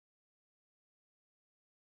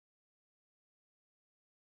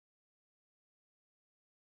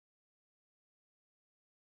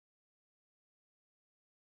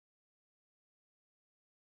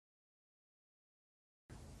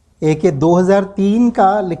एक ये 2003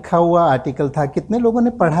 का लिखा हुआ आर्टिकल था, कितने लोगों ने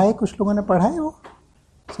पढ़ा है? कुछ लोगों ने पढ़ा है वो,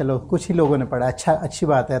 चलो कुछ ही लोगों ने पढ़ा, अच्छा अच्छी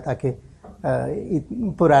बात है, ताकि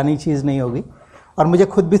पुरानी चीज़ नहीं होगी। और मुझे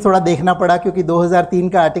खुद भी थोड़ा देखना पड़ा क्योंकि 2003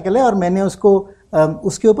 का आर्टिकल है और मैंने उसको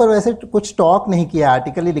उसके ऊपर वैसे कुछ टॉक नहीं किया,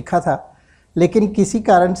 आर्टिकल ही लिखा था, लेकिन किसी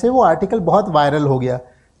कारण से वो आर्टिकल बहुत वायरल हो गया,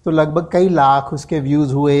 तो लगभग कई लाख उसके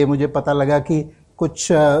व्यूज़ हुए। मुझे पता लगा कि कुछ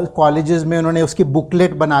कॉलेजेस में उन्होंने उसकी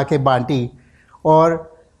बुकलेट बना के बांटी, और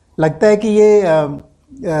लगता है कि ये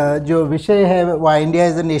जो विषय है why India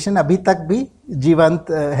as a nation अभी तक भी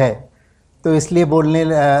जीवंत है, तो इसलिए बोलने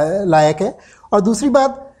लायक है। और दूसरी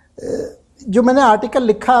बात, जो मैंने आर्टिकल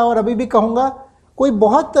लिखा और अभी भी कहूँगा, कोई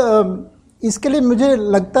बहुत इसके लिए मुझे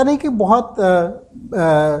लगता नहीं कि बहुत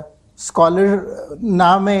स्कॉलर,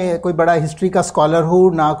 ना मैं कोई बड़ा हिस्ट्री का स्कॉलर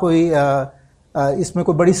हूँ, ना कोई इसमें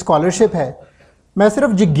कोई बड़ी स्कॉलरशिप है। मैं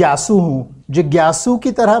सिर्फ जिज्ञासु हूँ। जिज्ञासु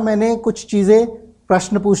की तरह मैंने कुछ चीज़ें,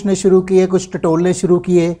 प्रश्न पूछने शुरू किए, कुछ टटोलने शुरू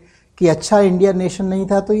किए कि अच्छा इंडिया नेशन नहीं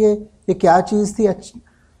था तो ये क्या चीज़ थी?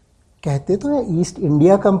 कहते तो है ईस्ट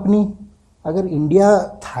इंडिया कंपनी, अगर इंडिया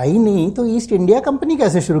था ही नहीं तो ईस्ट इंडिया कंपनी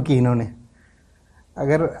कैसे शुरू की इन्होंने?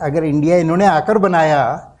 अगर इंडिया इन्होंने आकर बनाया,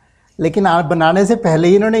 लेकिन बनाने से पहले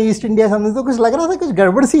ही इन्होंने ईस्ट इंडिया समझे, तो कुछ लग रहा था कुछ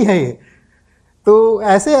गड़बड़ सी है ये। तो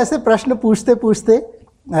ऐसे ऐसे प्रश्न पूछते पूछते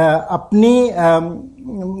अपनी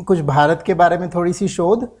कुछ भारत के बारे में थोड़ी सी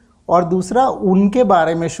शोध, और दूसरा उनके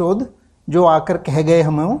बारे में शोध जो आकर कह गए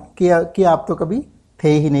हमें कि आप तो कभी थे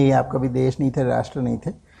ही नहीं, आप कभी देश नहीं थे, राष्ट्र नहीं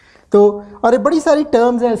थे। तो और बड़ी सारी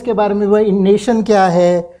टर्म्स हैं इसके बारे में, वही नेशन क्या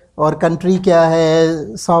है और कंट्री क्या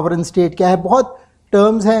है, सॉवरेन स्टेट क्या है, बहुत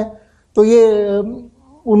टर्म्स हैं। तो ये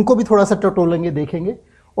उनको भी थोड़ा सा टटोलेंगे, देखेंगे।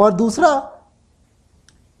 और दूसरा,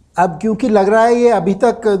 अब क्योंकि लग रहा है ये अभी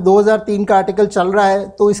तक 2003 का आर्टिकल चल रहा है,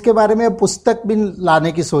 तो इसके बारे में पुस्तक भी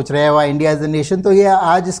लाने की सोच रहे हैं why India as a nation. तो ये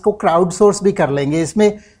आज इसको क्राउड सोर्स भी कर लेंगे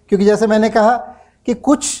इसमें, क्योंकि जैसे मैंने कहा कि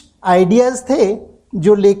कुछ आइडियाज़ थे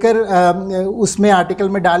जो लेकर उसमें आर्टिकल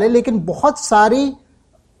में डाले, लेकिन बहुत सारी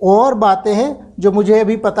और बातें हैं जो मुझे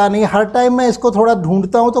अभी पता नहीं। हर टाइम मैं इसको थोड़ा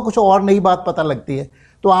ढूंढता हूँ तो कुछ और नई बात पता लगती है।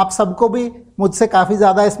 तो आप सबको भी मुझसे काफ़ी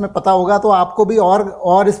ज़्यादा इसमें पता होगा, तो आपको भी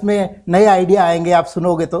और इसमें नए आइडिया आएंगे, आप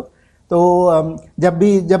सुनोगे तो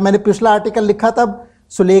जब मैंने पिछला आर्टिकल लिखा तब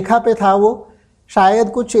सुलेखा पे था वो, शायद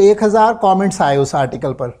कुछ 1000 कमेंट्स आए उस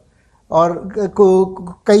आर्टिकल पर, और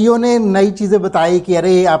कईयों ने नई चीज़ें बताई कि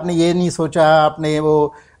अरे आपने ये नहीं सोचा, आपने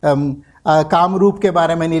वो कामरूप के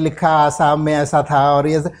बारे में नहीं लिखा, आसाम में ऐसा था, और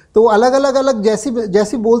ये तो अलग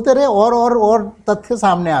जैसी बोलते रहे और तथ्य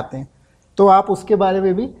सामने आते हैं। तो आप उसके बारे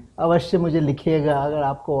में भी अवश्य मुझे लिखिएगा अगर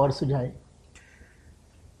आपको और सुझाए।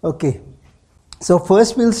 Okay, so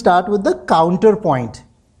first we'll start with the counter point,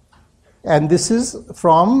 and this is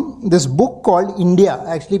from this book called India.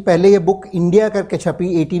 Actually पहले ये बुक इंडिया करके छपी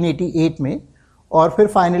 1888 में, और फिर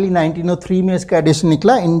फाइनली 1903 में इसका एडिशन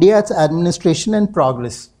निकला, India it's administration and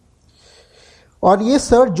progress. और ये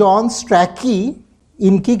सर जॉन स्ट्रैकी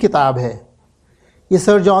इनकी किताब है। ये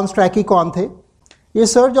सर जॉन स्ट्रैकी कौन थे? ये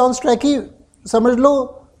सर जॉन स्ट्रैकी समझ लो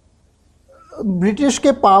ब्रिटिश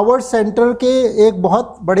के पावर सेंटर के एक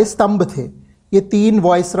बहुत बड़े स्तंभ थे। ये 3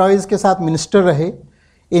 वाइसरॉयज के साथ मिनिस्टर रहे,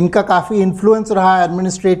 इनका काफ़ी इन्फ्लुएंस रहा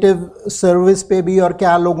एडमिनिस्ट्रेटिव सर्विस पे भी, और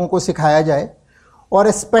क्या लोगों को सिखाया जाए।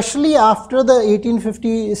 और स्पेशली आफ्टर द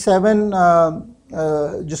 1857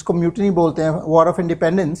 जिसको म्यूटिनी बोलते हैं, वॉर ऑफ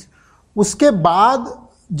इंडिपेंडेंस, उसके बाद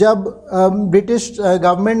जब ब्रिटिश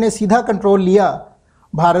गवर्नमेंट ने सीधा कंट्रोल लिया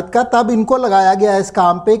भारत का, तब इनको लगाया गया इस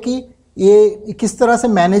काम पे कि ये किस तरह से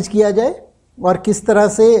मैनेज किया जाए और किस तरह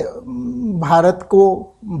से भारत को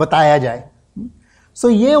बताया जाए। सो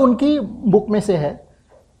ये उनकी बुक में से है।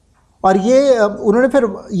 और ये उन्होंने फिर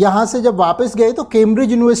यहाँ से जब वापस गए तो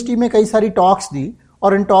कैम्ब्रिज यूनिवर्सिटी में कई सारी टॉक्स दी,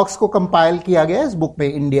 और इन टॉक्स को कंपाइल किया गया इस बुक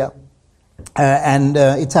में, India and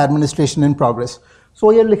it's administration in progress.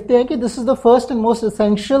 सो ये लिखते हैं कि this is the first and most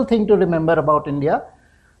essential thing to remember about India,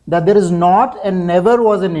 that there is not and never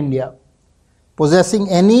was in India possessing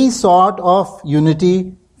any sort of unity,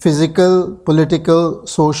 physical, political,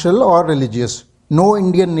 social or religious. No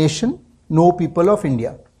Indian nation, no people of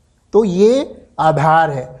India. तो ये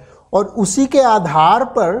आधार है, और उसी के आधार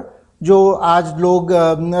पर जो आज लोग,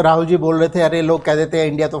 राहुल जी बोल रहे थे, अरे लोग कह देते हैं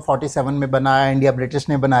इंडिया तो 47 में बनाया, इंडिया ब्रिटिश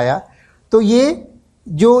ने बनाया। तो ये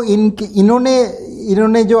जो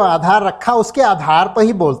इन्होंने जो आधार रखा उसके आधार पर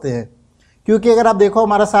ही बोलते हैं। क्योंकि अगर आप देखो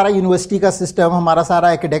हमारा सारा यूनिवर्सिटी का सिस्टम, हमारा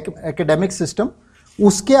सारा एकेडमिक सिस्टम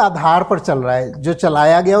उसके आधार पर चल रहा है, जो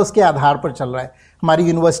चलाया गया उसके आधार पर चल रहा है। हमारी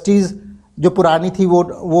यूनिवर्सिटीज़ जो पुरानी थी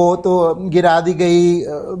वो तो गिरा दी गई,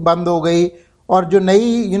 बंद हो गई, और जो नई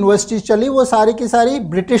यूनिवर्सिटीज़ चली वो सारी की सारी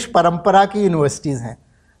ब्रिटिश परंपरा की यूनिवर्सिटीज़ हैं।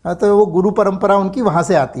 तो वो गुरु परंपरा उनकी वहाँ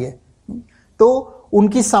से आती है। तो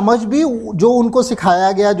उनकी समझ भी जो उनको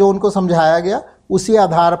सिखाया गया, जो उनको समझाया गया, उसी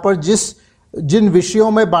आधार पर जिन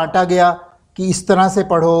विषयों में बांटा गया कि इस तरह से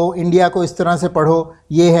पढ़ो, इंडिया को इस तरह से पढ़ो,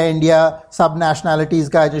 ये है इंडिया, सब नेशनैलिटीज़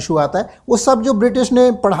का इशू आता है, वो सब जो ब्रिटिश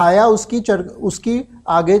ने पढ़ाया उसकी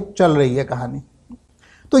आगे चल रही है कहानी।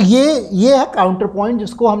 तो ये है काउंटर पॉइंट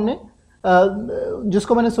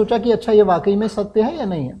जिसको मैंने सोचा कि अच्छा ये वाकई में सत्य है या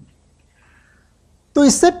नहीं है। तो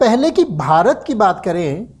इससे पहले कि भारत की बात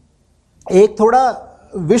करें, एक थोड़ा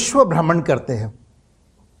विश्व भ्रमण करते हैं।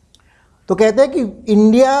 तो कहते हैं कि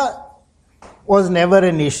India was never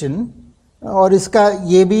a nation, और इसका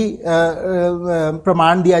ये भी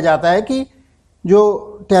प्रमाण दिया जाता है कि जो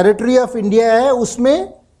टेरिटरी ऑफ इंडिया है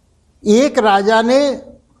उसमें एक राजा ने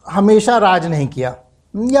हमेशा राज नहीं किया,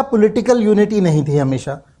 या पॉलिटिकल यूनिटी नहीं थी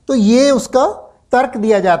हमेशा। तो ये उसका तर्क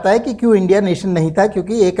दिया जाता है कि क्यों इंडिया नेशन नहीं था,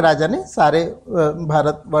 क्योंकि एक राजा ने सारे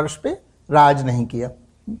भारतवर्ष पे राज नहीं किया,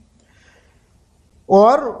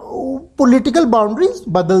 और पॉलिटिकल बाउंड्रीज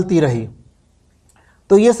बदलती रही।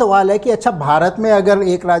 तो ये सवाल है कि अच्छा, भारत में अगर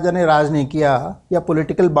एक राजा ने राज नहीं किया या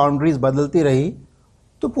पॉलिटिकल बाउंड्रीज बदलती रही,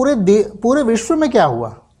 तो पूरे विश्व में क्या हुआ?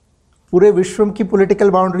 पूरे विश्व की पॉलिटिकल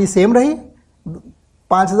बाउंड्री सेम रही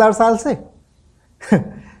 5000 साल से?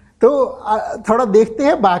 तो थोड़ा देखते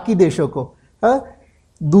हैं बाकी देशों को।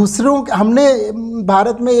 हमने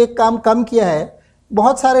भारत में एक काम कम किया है,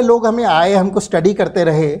 बहुत सारे लोग हमें आए, हमको स्टडी करते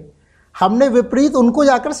रहे, हमने विपरीत उनको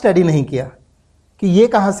जाकर स्टडी नहीं किया कि ये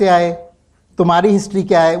कहाँ से आए, तुम्हारी हिस्ट्री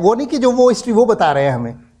क्या है। वो नहीं कि जो वो हिस्ट्री वो बता रहे हैं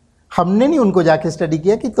हमें, हमने नहीं उनको जाके स्टडी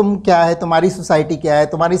किया कि तुम क्या है, तुम्हारी सोसाइटी क्या है,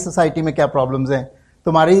 तुम्हारी सोसाइटी में क्या प्रॉब्लम्स हैं,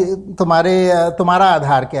 तुम्हारा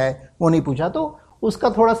आधार क्या है, वो नहीं पूछा। तो उसका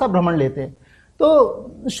थोड़ा सा भ्रमण लेते हैं।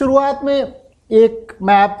 तो शुरुआत में एक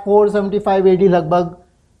मैप 475 AD लगभग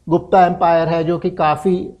गुप्ता एम्पायर है, जो कि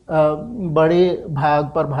काफ़ी बड़े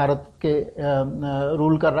भाग पर भारत के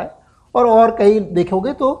रूल कर रहा है। और कई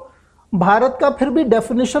देखोगे तो भारत का फिर भी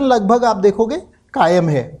डेफिनेशन लगभग आप देखोगे कायम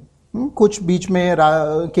है, कुछ बीच में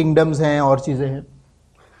किंगडम्स हैं और चीज़ें हैं।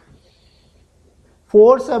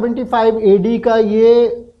 475 AD का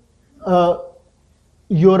ये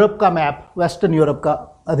यूरोप का मैप, वेस्टर्न यूरोप का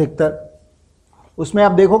अधिकतर, उसमें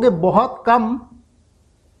आप देखोगे बहुत कम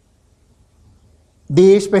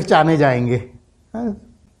देश पहचाने जाएंगे,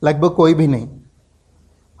 लगभग कोई भी नहीं।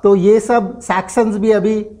 तो ये सब सैक्सन्स भी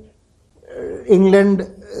अभी इंग्लैंड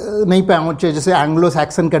नहीं पहुंचे, जैसे एंग्लो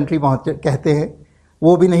सैक्सन कंट्री पहुंचे कहते हैं,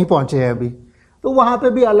 वो भी नहीं पहुंचे हैं अभी। तो वहाँ पे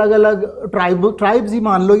भी अलग अलग ट्राइब्स ही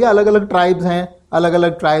मान लो, या अलग अलग ट्राइब्स हैं, अलग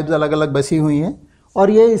अलग ट्राइब्स अलग अलग बसी हुई हैं।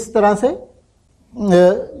 और ये इस तरह से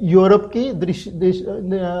यूरोप की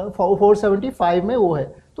 475 में वो है।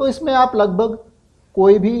 तो इसमें आप लगभग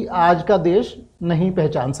कोई भी आज का देश नहीं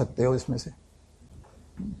पहचान सकते हो इसमें से।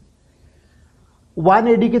 1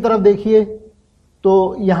 AD की तरफ देखिए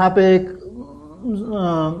तो यहाँ पे एक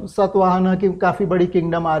सतवाहना की काफ़ी बड़ी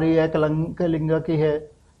किंगडम आ रही है, कलिंगा की है।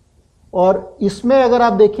 और इसमें अगर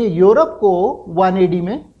आप देखिए यूरोप को 1 AD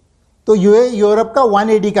में, तो ये यूरोप का 1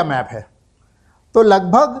 AD का मैप है। तो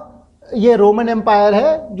लगभग ये रोमन एम्पायर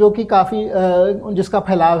है, जो कि काफ़ी जिसका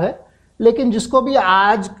फैलाव है, लेकिन जिसको भी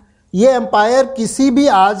आज ये एम्पायर किसी भी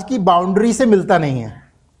आज की बाउंड्री से मिलता नहीं है।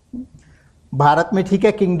 भारत में ठीक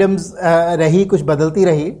है किंगडम्स रही, कुछ बदलती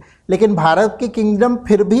रही, लेकिन भारत की किंगडम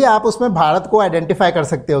फिर भी आप उसमें भारत को आइडेंटिफाई कर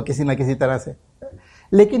सकते हो किसी ना किसी तरह से।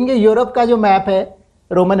 लेकिन ये यूरोप का जो मैप है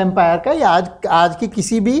रोमन एम्पायर का, ये आज की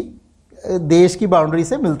किसी भी देश की बाउंड्री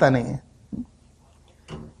से मिलता नहीं है।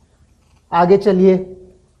 आगे चलिए,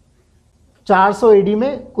 400 AD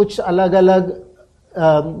में कुछ अलग अलग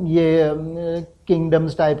ये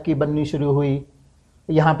किंगडम्स टाइप की बननी शुरू हुई।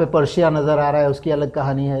 यहाँ पे पर्शिया नज़र आ रहा है, उसकी अलग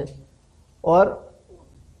कहानी है। और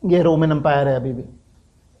ये रोमन एम्पायर है अभी भी।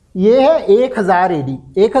 ये है 1000 AD।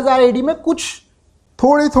 1000 AD में कुछ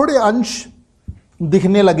थोड़े थोड़े अंश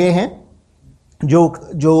दिखने लगे हैं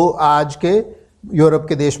जो आज के यूरोप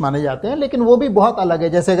के देश माने जाते हैं, लेकिन वो भी बहुत अलग है।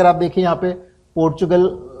 जैसे अगर आप देखिए यहाँ पे पोर्चुगल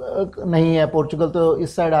नहीं है, पोर्चुगल तो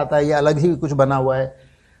इस साइड आता है, ये अलग ही कुछ बना हुआ है।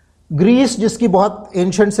 ग्रीस, जिसकी बहुत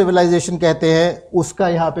एंशिएंट सिविलाइजेशन कहते हैं, उसका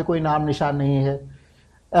यहाँ पे कोई नाम निशान नहीं है।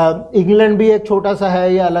 इंग्लैंड भी एक छोटा सा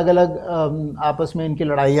है, ये अलग अलग आपस में इनकी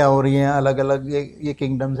लड़ाइयाँ हो रही हैं, अलग अलग ये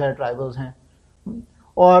किंगडम्स हैं, ट्राइबल्स हैं।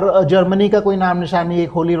 और जर्मनी का कोई नाम निशान नहीं,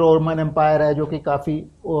 एक होली रोमन एम्पायर है जो कि काफ़ी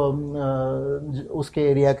उसके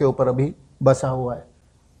एरिया के ऊपर अभी बसा हुआ है।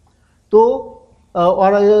 तो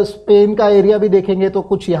और स्पेन का एरिया भी देखेंगे तो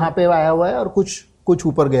कुछ यहाँ पे आया हुआ है और कुछ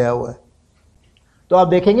ऊपर गया हुआ है। तो आप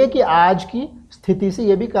देखेंगे कि आज की स्थिति से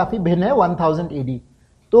ये भी काफ़ी भिन्न है 1000 AD।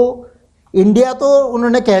 तो इंडिया तो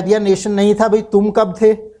उन्होंने कह दिया नेशन नहीं था, भाई तुम कब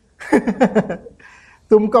थे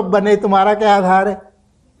तुम कब बने, तुम्हारा क्या आधार है?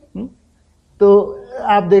 तो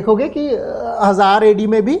आप देखोगे कि 1000 AD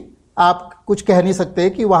में भी आप कुछ कह नहीं सकते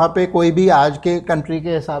कि वहां पे कोई भी आज के कंट्री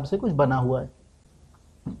के हिसाब से कुछ बना हुआ है।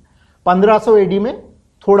 1500 AD में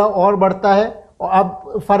थोड़ा और बढ़ता है। और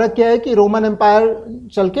अब फर्क क्या है कि रोमन एम्पायर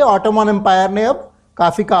चल के ऑटोमन एम्पायर ने अब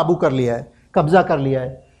काफी काबू कर लिया है, कब्जा कर लिया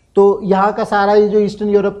है। तो यहाँ का सारा ये जो ईस्टर्न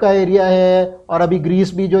यूरोप का एरिया है और अभी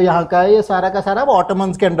ग्रीस भी जो यहाँ का है, ये सारा का सारा अब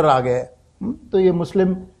ऑटोमन्स के अंडर आ गया है। तो ये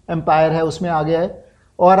मुस्लिम एम्पायर है उसमें आ गया है।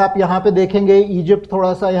 और आप यहाँ पे देखेंगे इजिप्ट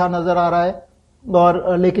थोड़ा सा यहाँ नजर आ रहा है,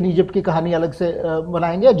 और लेकिन इजिप्ट की कहानी अलग से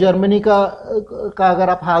बनाएंगे। जर्मनी का अगर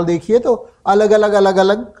आप हाल देखिए तो अलग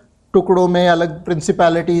अलग टुकड़ों में अलग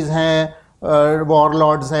प्रिंसिपैलिटीज हैं,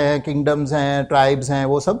 वॉरलॉर्ड्स हैं, किंगडम्स हैं, ट्राइब्स हैं,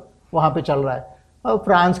 वो सब वहाँ पे चल रहा है।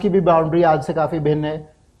 फ्रांस की भी बाउंड्री आज से काफ़ी भिन्न है,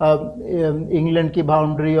 इंग्लैंड की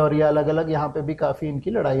बाउंड्री, और ये अलग अलग यहाँ पे भी काफ़ी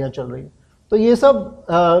इनकी लड़ाइयाँ चल रही हैं। तो ये सब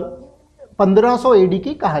 1500 AD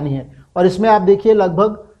की कहानी है। और इसमें आप देखिए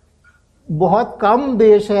लगभग बहुत कम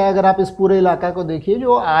देश है, अगर आप इस पूरे इलाका को देखिए,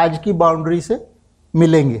 जो आज की बाउंड्री से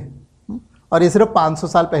मिलेंगे। और ये सिर्फ 500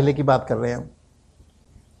 साल पहले की बात कर रहे हैं हम।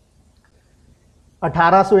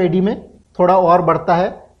 1800 AD में थोड़ा और बढ़ता है,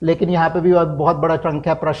 लेकिन यहाँ पे भी बहुत बड़ा चंक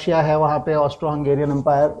है। प्रशिया है, वहाँ पे ऑस्ट्रो हंगेरियन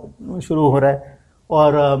एम्पायर शुरू हो रहा है।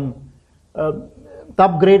 और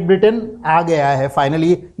तब ग्रेट ब्रिटेन आ गया है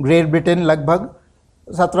फाइनली। ग्रेट ब्रिटेन लगभग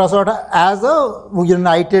 1718 as a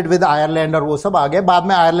united with Ireland और वो सब आ गया। बाद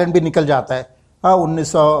में आयरलैंड भी निकल जाता है,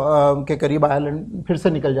 1900 के करीब आयरलैंड फिर से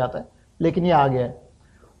निकल जाता है, लेकिन ये आ गया है।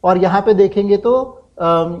 और यहाँ पे देखेंगे तो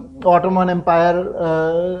ऑटोमन एम्पायर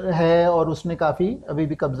है, और उसने काफ़ी अभी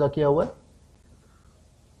भी कब्जा किया हुआ है।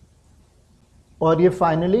 और ये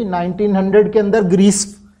फाइनली 1900 के अंदर ग्रीस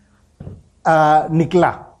निकला।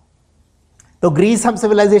 तो ग्रीस हम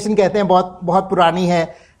सिविलाइजेशन कहते हैं, बहुत बहुत पुरानी है।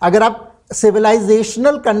 अगर आप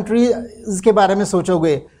सिविलाइजेशनल कंट्रीज के बारे में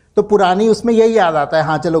सोचोगे तो पुरानी उसमें यही याद आता है,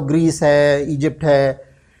 हाँ चलो ग्रीस है, इजिप्ट है।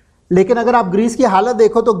 लेकिन अगर आप ग्रीस की हालत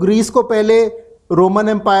देखो तो ग्रीस को पहले रोमन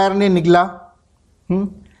एम्पायर ने निगला,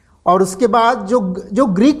 और उसके बाद जो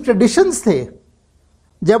ग्रीक ट्रेडिशंस थे,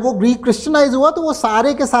 जब वो ग्रीक क्रिश्चियनाइज हुआ तो वो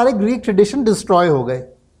सारे के सारे ग्रीक ट्रेडिशन डिस्ट्रॉय हो गए।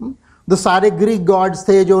 तो सारे ग्रीक गॉड्स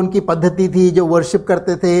थे, जो उनकी पद्धति थी, जो वर्शिप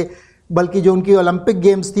करते थे, बल्कि जो उनकी ओलंपिक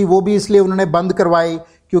गेम्स थी वो भी इसलिए उन्होंने बंद करवाई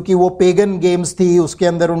क्योंकि वो पेगन गेम्स थी, उसके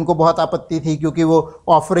अंदर उनको बहुत आपत्ति थी, क्योंकि वो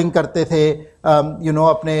ऑफरिंग करते थे,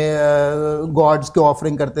 अपने गॉड्स के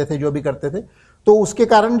ऑफरिंग करते थे, जो भी करते थे। तो उसके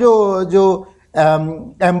कारण जो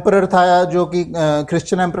एम्परर था, जो कि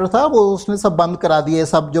क्रिश्चियन एम्परर था, वो उसने सब बंद करा दिए।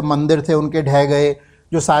 सब जो मंदिर थे उनके ढह गए,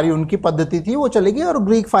 जो सारी उनकी पद्धति थी वो चली गई, और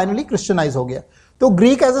ग्रीक फाइनली क्रिश्चियनाइज हो गया। तो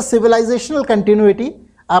Greek as a civilizational continuity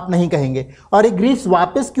आप नहीं कहेंगे। और ये ग्रीस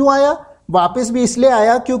वापस क्यों आया? वापस भी इसलिए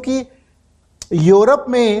आया क्योंकि यूरोप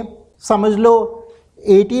में, समझ लो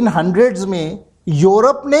 1800s में,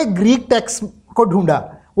 यूरोप ने ग्रीक टेक्स्ट को ढूंढा।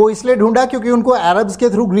 वो इसलिए ढूंढा क्योंकि उनको अरब्स के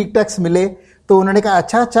थ्रू ग्रीक टेक्स्ट मिले। तो उन्होंने कहा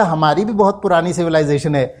अच्छा हमारी भी बहुत पुरानी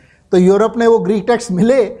सिविलाइजेशन है। तो यूरोप ने वो ग्रीक टेक्स्ट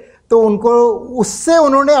मिले, तो उनको उससे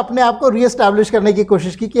उन्होंने अपने आप को रीएस्टैब्लिश करने की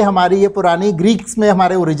कोशिश की कि हमारी ये पुरानी ग्रीक्स में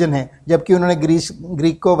हमारे ओरिजिन है, जबकि उन्होंने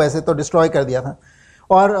ग्रीक को वैसे तो डिस्ट्रॉय कर दिया था।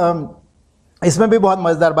 और इसमें भी बहुत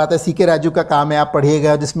मज़ेदार बात है, सीके राजू का काम है, आप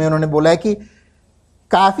पढ़िएगा, जिसमें उन्होंने बोला है कि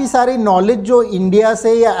काफ़ी सारी नॉलेज जो इंडिया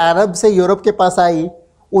से या अरब से यूरोप के पास आई,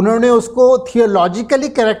 उन्होंने उसको थियोलॉजिकली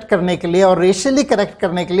करेक्ट करने के लिए और रेशियली करेक्ट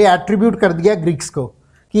करने के लिए एट्रीब्यूट कर दिया ग्रीक्स को,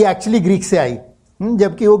 कि एक्चुअली ग्रीक से आई,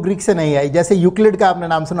 जबकि वो ग्रीक से नहीं आई। जैसे यूक्लिड का आपने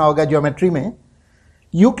नाम सुना होगा, ज्योमेट्री में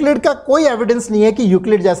यूक्लिड का कोई एविडेंस नहीं है कि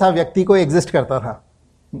यूक्लिड जैसा व्यक्ति को एग्जिस्ट करता था।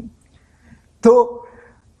 तो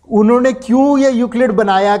उन्होंने क्यों ये यूक्लिड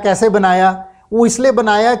बनाया, कैसे बनाया? वो इसलिए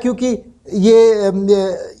बनाया क्योंकि ये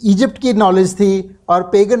इजिप्ट की नॉलेज थी और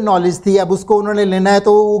पेगन नॉलेज थी। अब उसको उन्होंने लेना है,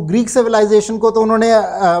 तो ग्रीक सिविलाइजेशन को तो उन्होंने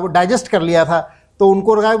डाइजेस्ट कर लिया था, तो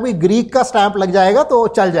उनको लगा कि ग्रीक का स्टैंप लग जाएगा तो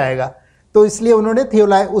चल जाएगा। तो इसलिए उन्होंने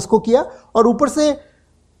थियोलॉजी उसको किया। और ऊपर से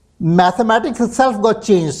मैथमेटिक्स इटसेल्फ गॉट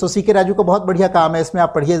चेंज। तो सीके राजू का बहुत बढ़िया काम है, इसमें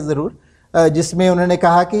आप पढ़िए ज़रूर, जिसमें उन्होंने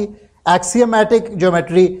कहा कि एक्सियोमेटिक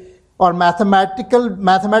ज्योमेट्री और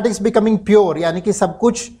मैथमेटिक्स बिकमिंग प्योर, यानी कि सब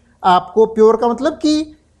कुछ आपको प्योर का मतलब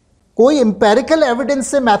कि कोई एम्पेरिकल एविडेंस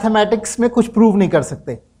से मैथमेटिक्स में कुछ प्रूव नहीं कर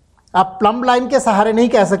सकते। आप प्लम्ब लाइन के सहारे नहीं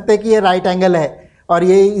कह सकते कि ये राइट एंगल है और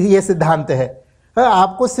ये सिद्धांत है।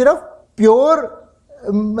 आपको सिर्फ प्योर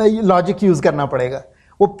लॉजिक यूज करना पड़ेगा।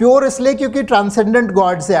 वो प्योर इसलिए क्योंकि ट्रांसेंडेंट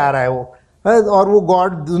गॉड से आ रहा है वो, और वो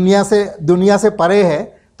गॉड दुनिया से परे है,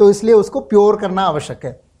 तो इसलिए उसको प्योर करना आवश्यक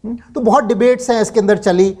है। तो बहुत डिबेट्स हैं इसके अंदर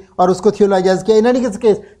चली और उसको थियोलॉजाइज किया। इन एनी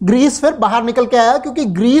केस ग्रीस फिर बाहर निकल के आया, क्योंकि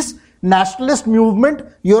ग्रीस नेशनलिस्ट मूवमेंट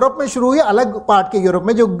यूरोप में शुरू हुई, अलग पार्ट के यूरोप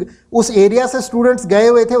में, जो उस एरिया से स्टूडेंट्स गए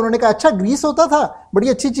हुए थे। उन्होंने कहा अच्छा ग्रीस होता था, बड़ी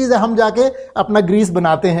अच्छी चीज़ है, हम जाके अपना ग्रीस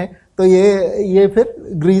बनाते हैं। तो ये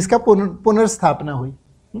फिर ग्रीस का पुनर्स्थापना हुई,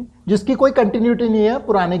 जिसकी कोई कंटिन्यूटी नहीं है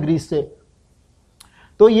पुराने ग्रीस से।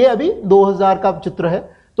 तो ये अभी 2000 का चित्र है।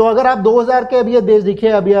 तो अगर आप 2000 के अभी ये देश दिखे,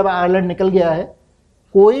 अभी अब आयरलैंड निकल गया है,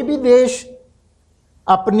 कोई भी देश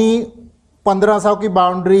अपनी 1500 की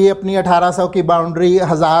बाउंड्री, अपनी 1800 की बाउंड्री,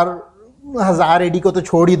 हजार एडी को तो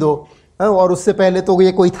छोड़ ही दो, और उससे पहले तो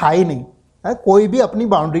ये कोई था ही नहीं, कोई भी अपनी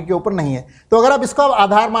बाउंड्री के ऊपर नहीं है। तो अगर आप इसका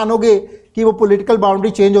आधार मानोगे कि वो पॉलिटिकल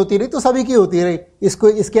बाउंड्री चेंज होती रही, तो सभी की होती रही,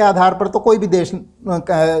 इसके आधार पर तो कोई भी देश,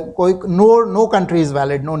 कोई no country is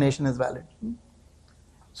valid, no nation is valid.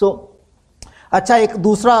 So अच्छा, एक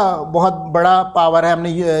दूसरा बहुत बड़ा पावर है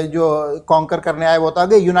हमने जो कॉन्कर करने आए, वो था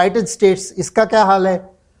यूनाइटेड स्टेट्स। इसका क्या हाल है?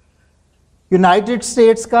 यूनाइटेड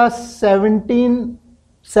स्टेट्स का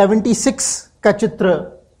 1776 का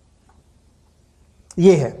चित्र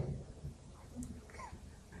ये है।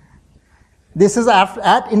 This is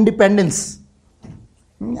at independence,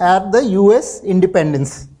 at the US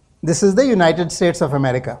independence, this is the United States of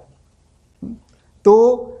America.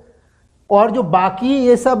 तो और जो बाकी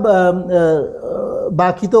ये सब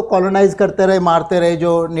बाकी तो कॉलोनाइज करते रहे, मारते रहे,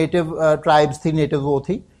 जो नेटिव ट्राइब्स थी, नेटिव वो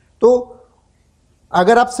थी। तो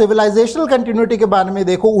अगर आप सिविलाइजेशनल कंटिन्यूटी के बारे में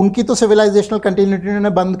देखो, उनकी तो सिविलाइजेशनल कंटिन्यूटी उन्होंने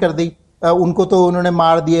बंद कर दी, उनको तो उन्होंने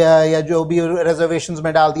मार दिया या जो भी रिजर्वेशंस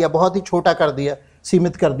में डाल दिया, बहुत ही छोटा कर दिया,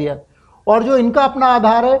 सीमित कर दिया। और जो इनका अपना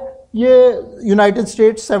आधार है, ये यूनाइटेड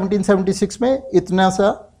स्टेट्स 1776 में इतना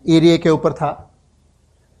सा एरिया के ऊपर था,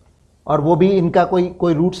 और वो भी इनका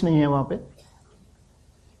कोई रूट्स नहीं है वहां पे।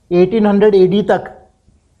 1800 एडी तक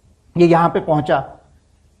ये यहां पे पहुंचा।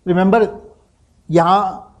 रिमेंबर, यहां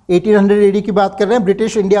 1800 एडी की बात कर रहे हैं,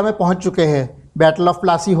 ब्रिटिश इंडिया में पहुंच चुके हैं, बैटल ऑफ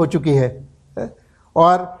प्लासी हो चुकी है,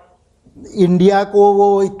 और इंडिया को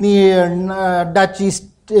वो इतनी डच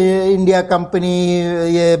ईस्ट इंडिया कंपनी,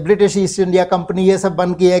 ये ब्रिटिश ईस्ट इंडिया कंपनी, ये सब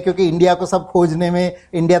बन गई है, क्योंकि इंडिया को सब खोजने में,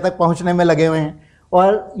 इंडिया तक पहुंचने में लगे हुए हैं।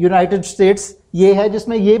 और यूनाइटेड स्टेट्स ये है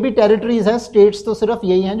जिसमें ये भी टेरिटरीज हैं, स्टेट्स तो सिर्फ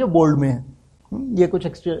यही हैं जो बोल्ड में हैं, ये कुछ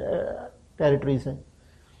टेरिटरीज हैं।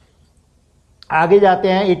 आगे जाते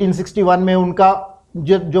हैं, 1861 में उनका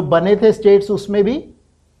जो बने थे स्टेट्स, उसमें भी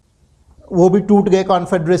वो भी टूट गए,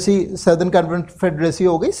 कॉन्फेडरेसी, सदर्न कॉन्फेडरेसी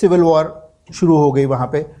हो गई, सिविल वॉर शुरू हो गई वहां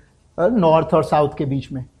पे नॉर्थ और साउथ के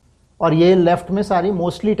बीच में। और ये लेफ्ट में सारी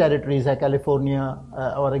मोस्टली टेरिटरीज है, कैलिफोर्निया,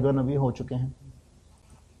 ओरेगन अभी हो चुके हैं।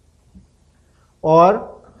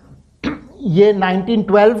 और ये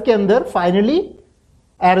 1912 के अंदर फाइनली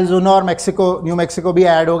एरिजोना और मैक्सिको, न्यू मैक्सिको भी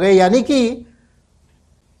ऐड हो गए, यानी कि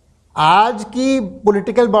आज की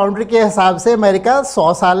पॉलिटिकल बाउंड्री के हिसाब से अमेरिका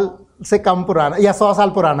 100 साल से कम पुराना, या 100 साल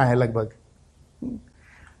पुराना है लगभग।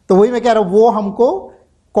 तो वही मैं कह रहा हूं, वो हमको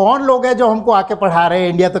कौन लोग हैं जो हमको आके पढ़ा रहे हैं,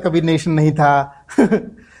 इंडिया तो कभी नेशन नहीं था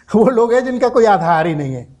वो लोग हैं जिनका कोई आधार ही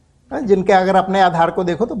नहीं है, जिनके अगर अपने आधार को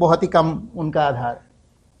देखो तो बहुत ही कम उनका आधार।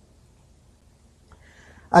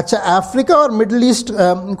 अच्छा, अफ्रीका और मिडिल ईस्ट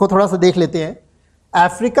को थोड़ा सा देख लेते हैं।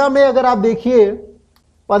 अफ्रीका में अगर आप देखिए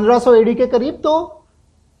 1500 एडी के करीब, तो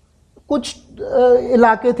कुछ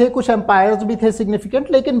इलाके थे, कुछ एम्पायर्स भी थे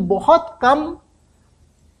सिग्निफिकेंट, लेकिन बहुत कम,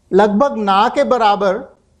 लगभग ना के बराबर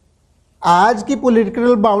आज की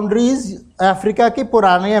पॉलिटिकल बाउंड्रीज अफ्रीका के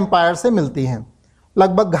पुराने एम्पायर से मिलती हैं।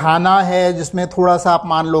 लगभग घाना है जिसमें थोड़ा सा आप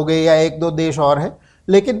मान लोगे, या एक दो देश और है,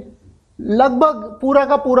 लेकिन लगभग पूरा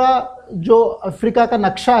का पूरा जो अफ्रीका का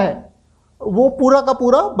नक्शा है वो पूरा का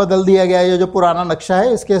पूरा बदल दिया गया है। जो पुराना नक्शा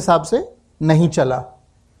है इसके हिसाब से नहीं चला।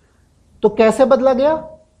 तो कैसे बदला गया?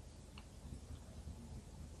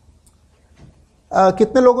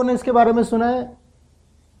 कितने लोगों ने इसके बारे में सुना है?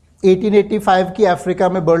 1885 की अफ्रीका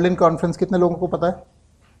में बर्लिन कॉन्फ्रेंस, कितने लोगों को पता है?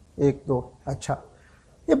 एक दो, अच्छा,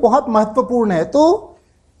 ये बहुत महत्वपूर्ण है। तो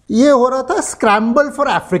ये हो रहा था scramble for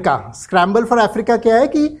Africa. Scramble for Africa क्या है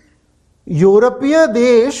कि यूरोपीय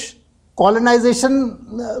देश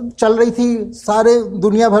कॉलोनाइजेशन चल रही थी, सारे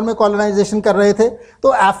दुनिया भर में कॉलोनाइजेशन कर रहे थे, तो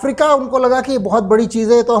अफ्रीका उनको लगा कि ये बहुत बड़ी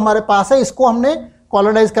चीज़ है, तो हमारे पास है, इसको हमने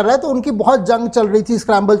कॉलोनाइज कर रहा है। तो उनकी बहुत जंग चल रही थी,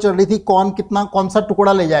 स्क्रैम्बल चल रही थी, कौन सा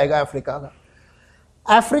टुकड़ा ले जाएगा अफ्रीका का।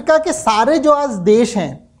 अफ्रीका के सारे जो आज देश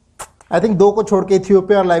हैं, आई थिंक 2 को छोड़ के,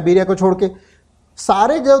 इथियोपिया और लाइबेरिया को छोड़ के,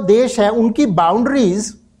 सारे जो देश हैं उनकी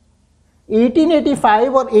बाउंड्रीज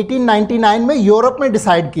 1885 और 1899 में यूरोप में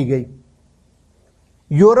डिसाइड की गई।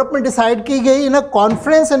 यूरोप में डिसाइड की गई इन a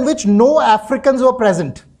conference in which no Africans were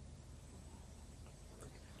present.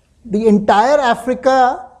 The entire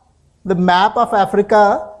Africa, the map of Africa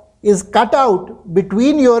is cut out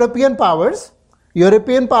between European powers.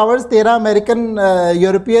 European powers 13 American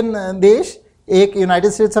European देश, एक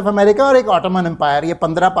यूनाइटेड स्टेट्स ऑफ अमेरिका और एक Ottoman empire, ये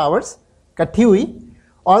 15 powers इकट्ठी हुई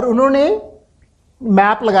और उन्होंने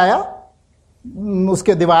map लगाया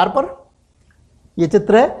उसके दीवार पर, ये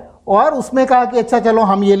चित्र है, और उसमें कहा कि अच्छा चलो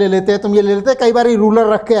हम ये ले लेते हैं, तुम ये ले लेते हैं। कई बार रूलर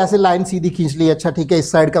रख के ऐसे लाइन सीधी खींच ली, अच्छा ठीक है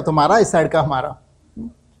इस साइड का तुम्हारा, इस साइड का हमारा।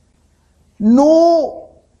 No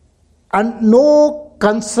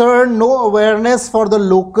concern, no awareness for the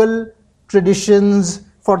local traditions,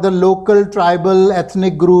 for the local tribal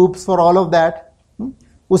ethnic groups, for all of that.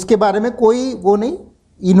 उसके बारे में कोई वो नहीं।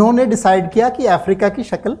 इन्होंने डिसाइड किया कि अफ्रीका की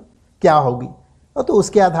शक्ल क्या होगी, और तो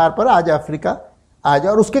उसके आधार पर आज अफ्रीका आज,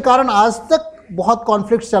 और उसके कारण आज तक बहुत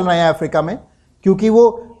कॉन्फ्लिक्ट चल रहे हैं अफ्रीका में, क्योंकि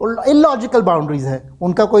वो इलॉजिकल बाउंड्रीज हैं।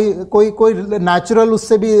 उनका कोई नेचुरल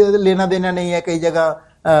उससे भी लेना देना नहीं है, कई जगह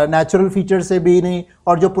नेचुरल फीचर से भी नहीं,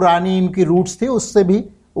 और जो पुरानी इनकी रूट्स थी उससे भी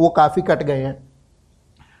वो काफ़ी कट गए हैं।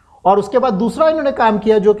 और उसके बाद दूसरा इन्होंने काम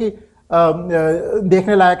किया जो कि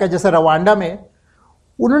देखने लायक है, जैसे रवांडा में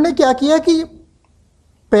उन्होंने क्या किया कि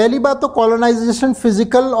पहली बात तो कॉलोनाइजेशन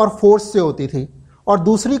फिजिकल और फोर्स से होती थी, और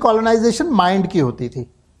दूसरी कॉलोनाइजेशन माइंड की होती थी।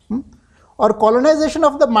 और कॉलोनाइजेशन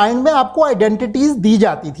ऑफ द माइंड में आपको आइडेंटिटीज दी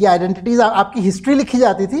जाती थी, आइडेंटिटीज, आपकी हिस्ट्री लिखी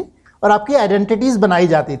जाती थी और आपकी आइडेंटिटीज बनाई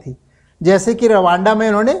जाती थी। जैसे कि रवांडा में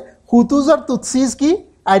उन्होंने हुतूज और तुत्सीज की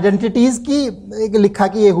आइडेंटिटीज की लिखा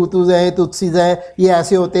कि ये हुतूज है, तुत्सीज है, ये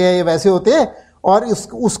ऐसे होते हैं, ये वैसे होते हैं, और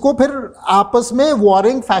उसको फिर आपस में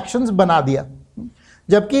वॉरिंग फैक्शंस बना दिया।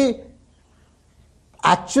 जबकि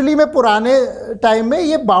एक्चुअली में पुराने टाइम में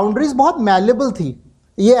ये बाउंड्रीज बहुत मैलेबल थी,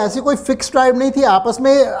 ये ऐसी कोई फिक्स ट्राइब नहीं थी। आपस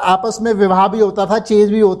में विवाह भी होता था, चेंज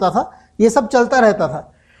भी होता था, ये सब चलता रहता था।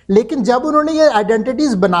 लेकिन जब उन्होंने ये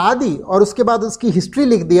आइडेंटिटीज बना दी और उसके बाद उसकी हिस्ट्री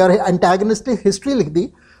लिख दी और एंटागनिस्टिक हिस्ट्री लिख दी,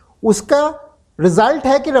 उसका रिजल्ट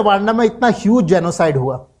है कि रवांडा में इतना ह्यूज जेनोसाइड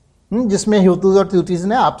हुआ, जिसमें ह्यूतूज और त्यूटीज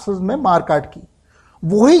ने आपस में मारकाट की।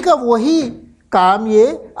 वही का वही काम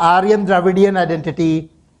ये आर्यन द्रविडियन आइडेंटिटी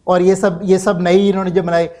और ये सब नई इन्होंने जो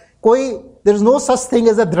बनाई, कोई there is no such thing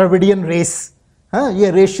as a Dravidian race. हाँ, ये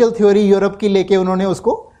रेशियल थ्योरी यूरोप की लेके उन्होंने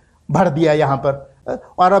उसको भर दिया यहाँ पर।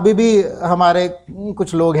 और अभी भी हमारे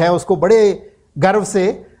कुछ लोग हैं उसको बड़े गर्व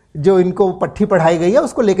से, जो इनको पट्टी पढ़ाई गई है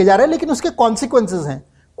उसको लेके जा रहे हैं, लेकिन उसके कॉन्सिक्वेंसेस हैं।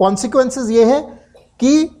 कॉन्सिक्वेंसेस ये है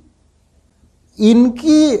कि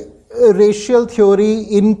इनकी रेशियल थ्योरी,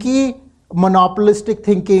 इनकी मोनोपोलिस्टिक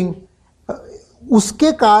थिंकिंग,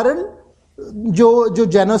 उसके कारण जो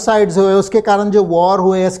जेनोसाइड्स हुए, उसके कारण जो वॉर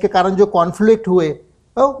हुए, इसके कारण जो कॉन्फ्लिक्ट हुए,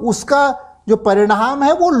 उसका जो परिणाम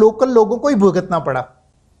है वो लोकल लोगों को ही भुगतना पड़ा।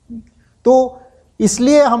 तो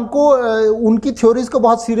इसलिए हमको उनकी थ्योरीज को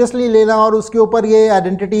बहुत सीरियसली लेना, और उसके ऊपर ये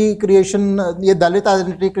आइडेंटिटी क्रिएशन, ये दलित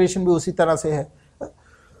आइडेंटिटी क्रिएशन भी उसी तरह से है।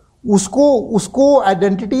 उसको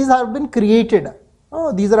identities have been created,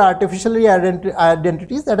 these are artificially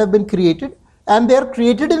identities that have been created, and they are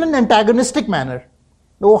created in an antagonistic manner.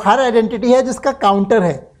 वो हर आइडेंटिटी है जिसका काउंटर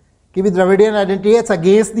है, कि भी द्रविडियन आइडेंटिटी है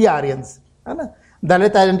अगेंस्ट द आर्यंस, है ना,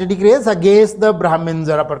 Dalit identity creates against the Brahmans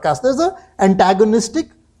और upper caste. There is a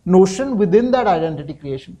antagonistic notion within that identity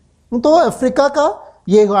creation. तो अफ्रीका का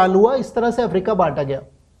ये हाल हुआ, इस तरह से अफ्रीका बांटा गया।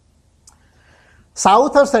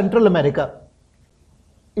 साउथ और सेंट्रल अमेरिका,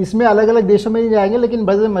 इसमें अलग अलग देशों में ही जाएंगे, लेकिन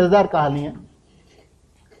बड़े मजेदार कहानी है।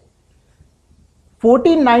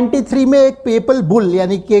 1493 में एक पेपल बुल,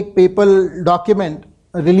 यानी कि एक पेपल डॉक्यूमेंट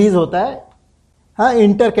रिलीज होता है, हाँ,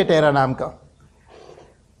 इंटर कैटेरा नाम का।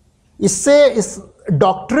 इससे इस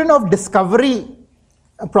डॉक्ट्रिन ऑफ डिस्कवरी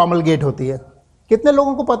प्रोमलगेट होती है। कितने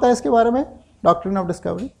लोगों को पता है इसके बारे में, डॉक्ट्रिन ऑफ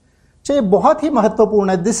डिस्कवरी? ये बहुत ही महत्वपूर्ण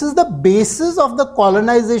है। This is the basis of the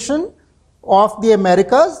colonization of the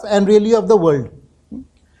Americas and really of the world.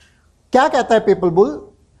 क्या कहता है पेपल बुल?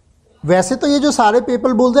 वैसे तो ये जो सारे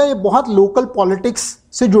पेपल बुल्स हैं ये बहुत लोकल पॉलिटिक्स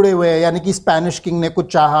से जुड़े हुए हैं, यानी कि स्पेनिश किंग ने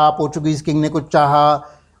कुछ चाहा, पोर्चुगीज किंग ने कुछ चाहा,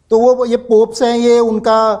 तो वो ये पोप्स हैं, ये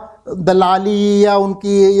उनका दलाली या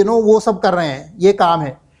उनकी वो सब कर रहे हैं, ये काम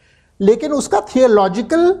है। लेकिन उसका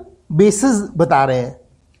थियोलॉजिकल बेसिस बता रहे हैं।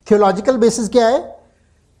 थियोलॉजिकल बेसिस क्या है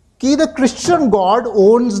कि the Christian God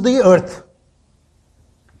owns the earth,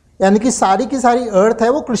 यानी कि सारी की सारी अर्थ है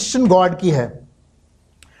वो क्रिश्चियन गॉड की है,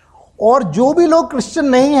 और जो भी लोग क्रिश्चियन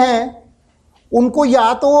नहीं हैं उनको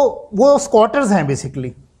या तो वो स्क्वाटर्स हैं,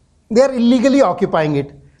 basically they are illegally occupying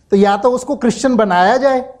it, तो या तो उसको क्रिश्चियन बनाया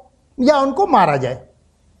जाए या उनको मारा जाए,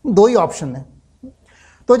 दो ही ऑप्शन है।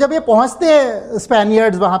 तो जब ये पहुंचते हैं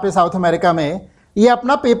स्पेनियर्ड्स वहां पे साउथ अमेरिका में, ये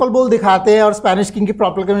अपना पेपल बुल दिखाते हैं और स्पेनिश किंग की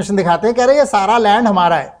प्रोक्लेमेशन दिखाते हैं, कह रहे हैं ये सारा लैंड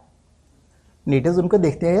हमारा है। नेटिव्स उनको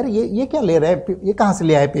देखते हैं, यार ये क्या ले रहे हैं, ये कहाँ से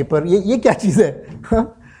ले आए पेपर, ये क्या चीज़ है,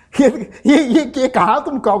 ये कहाँ,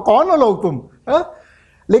 तुम कौन हो लोग तुम,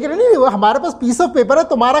 लेकिन नहीं, वो हमारे पास पीस ऑफ पेपर है,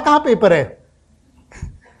 तुम्हारा कहाँ पेपर है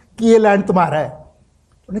कि ये लैंड तुम्हारा है।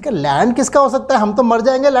 उन्होंने कहा लैंड किसका हो सकता है, हम तो मर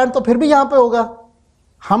जाएंगे, लैंड तो फिर भी यहाँ पे होगा,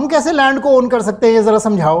 हम कैसे लैंड को ओन कर सकते हैं, ये जरा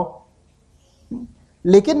समझाओ।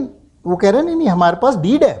 लेकिन वो कह रहे नहीं, हमारे पास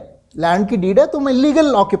डीड है, लैंड की डीड है, तुम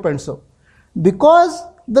इलीगल ऑक्यूपेंट्स हो, because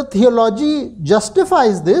the theology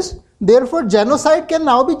justifies this, therefore genocide can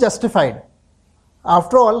now be justified.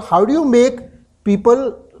 After all, how do you make people,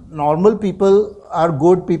 normal people are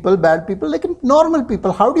good people, bad people, like normal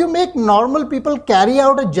people, how do you make normal people carry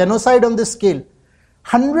out a genocide on this scale?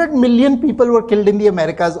 100 million people were killed in the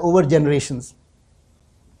Americas over generations.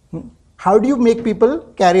 How do you make people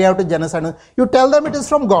carry out a genocide? You tell them it is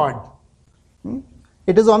from God.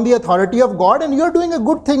 It is on the authority of God, and you're doing a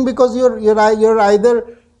good thing because you're either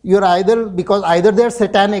because either they're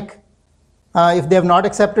satanic, if they have not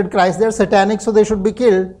accepted Christ, they're satanic, so they should be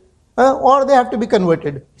killed, or they have to be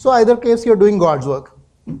converted. So either case you're doing God's work.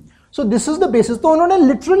 So this is the basis. तो उन्होंने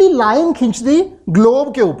literally line खींच the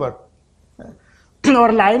globe के ऊपर,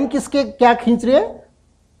 और line किसके क्या खींच रही है?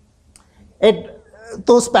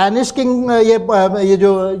 तो स्पेनिश किंग, ये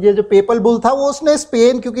जो पेपल बुल था, वो उसने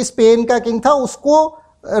स्पेन, क्योंकि स्पेन का किंग था, उसको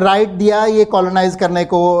राइट दिया ये कॉलोनाइज करने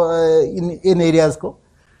को इन एरियाज को.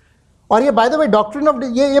 और ये by the way doctrine of,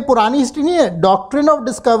 ये पुरानी हिस्ट्री नहीं है, डॉक्ट्रिन ऑफ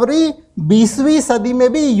डिस्कवरी 20वीं सदी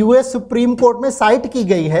में भी यूएस सुप्रीम कोर्ट में साइट की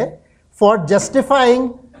गई है for justifying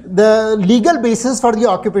the legal basis for the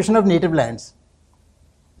occupation of native lands.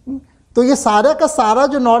 तो ये सारा का सारा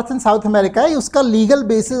जो नॉर्थ एंड साउथ अमेरिका है, उसका लीगल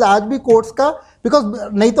बेसिस आज भी कोर्ट्स का, बिकॉज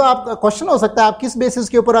नहीं तो आप क्वेश्चन हो सकता है आप किस बेसिस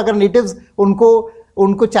के ऊपर, अगर नेटिव्स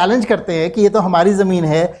उनको चैलेंज करते हैं कि ये तो हमारी ज़मीन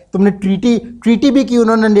है, तुमने ट्रीटी भी की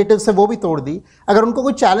उन्होंने नेटिव से, वो भी तोड़ दी, अगर उनको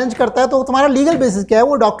कोई चैलेंज करता है तो तुम्हारा लीगल बेसिस क्या है?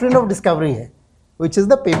 वो डॉक्ट्रिन ऑफ डिस्कवरी है, which is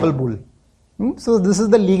the papal bull. So this is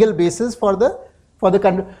the legal basis for the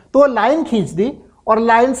country. तो लाइन खींच दी और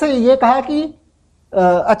लाइन से ये कहा कि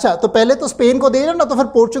अच्छा, तो पहले तो स्पेन को दे रहे ना, तो फिर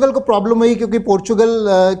पोर्चुगल को प्रॉब्लम हुई, क्योंकि पोर्चुगल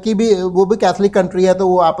की भी, वो भी कैथलिक कंट्री है, तो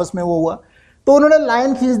वो आपस में वो हुआ. तो उन्होंने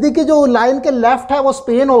लाइन खींच दी कि जो लाइन के लेफ्ट है वो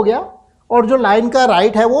स्पेन हो गया, और जो लाइन का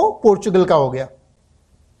राइट है वो पोर्चुगल का हो गया.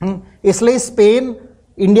 इसलिए स्पेन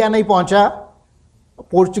इंडिया नहीं पहुंचा,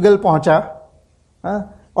 पोर्चुगल पहुंचा,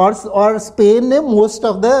 और स्पेन ने मोस्ट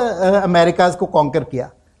ऑफ द अमेरिकाज को कॉन्कर किया,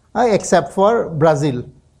 एक्सेप्ट फॉर ब्राजील.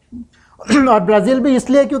 और ब्राजील भी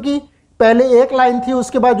इसलिए क्योंकि पहले एक लाइन थी,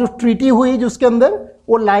 उसके बाद जो ट्रीटी हुई जिसके अंदर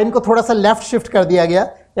वो लाइन को थोड़ा सा लेफ्ट शिफ्ट कर दिया गया,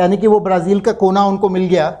 यानी कि वो ब्राजील का कोना उनको मिल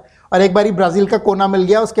गया, और एक बारी ब्राजील का कोना मिल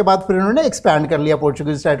गया उसके बाद फिर उन्होंने एक्सपैंड कर लिया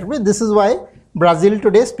Portuguese territory. This is why Brazil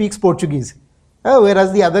today speaks Portuguese,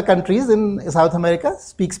 whereas the other countries in South America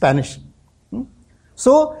speak Spanish.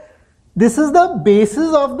 So this is the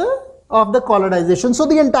basis of the colonization. So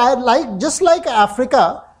the entire, just like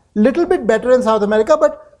Africa, little bit better in South America,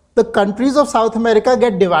 but the countries of South America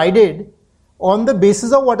get divided on the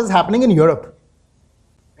basis of what is happening in Europe,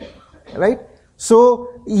 right? So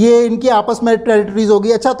ये इनकी आपस में territories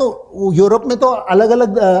होगी. अच्छा, तो Europe में तो अलग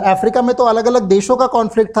अलग, अफ्रीका में तो अलग अलग देशों का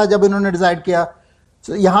कॉन्फ्लिक्ट था जब इन्होंने डिसाइड किया.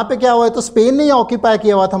 So यहाँ पे क्या हुआ है, तो स्पेन ने ऑक्यूपाई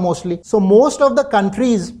किया हुआ था mostly. So most of the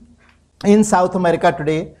countries in South America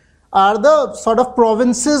today are the sort of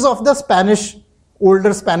provinces of the Spanish,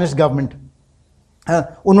 older Spanish government.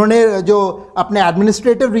 उन्होंने जो अपने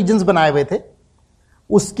एडमिनिस्ट्रेटिव रीजन्स बनाए हुए थे,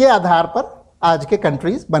 उसके आधार पर आज के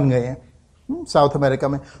कंट्रीज बन गए हैं साउथ अमेरिका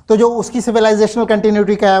में. तो जो उसकी सिविलाइजेशनल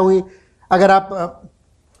कंटिन्यूटी क्या हुई, अगर आप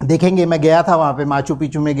देखेंगे, मैं गया था वहाँ पे, माचू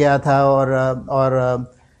पिचू में गया था, और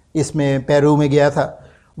इसमें पेरू में गया था.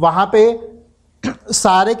 वहाँ पे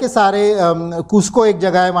सारे के सारे, कुस्को एक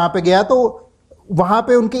जगह है, वहाँ पे गया तो वहाँ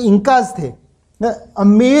पे उनके इंकाज थे.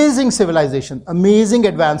 Amazing civilization, amazing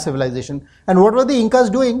advanced civilization. And what were the Incas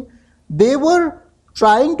doing? They were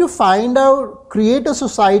trying to find out, create a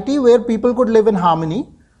society where people could live in harmony,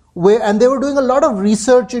 and they were doing a lot of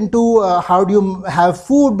research into how do you have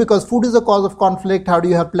food, because food is a cause of conflict. How do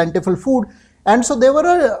you have plentiful food? And so they were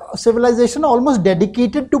a civilization almost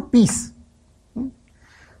dedicated to peace.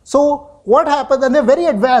 So what happened? And they're very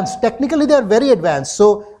advanced. Technically they are very advanced. So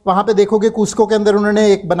वहाँ पे देखोगे कुस्को के अंदर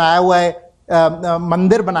उन्होंने एक बनाया हुआ है,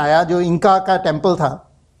 मंदिर बनाया जो इंका का टेम्पल था.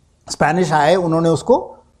 स्पेनिश आए, उन्होंने उसको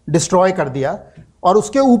डिस्ट्रॉय कर दिया और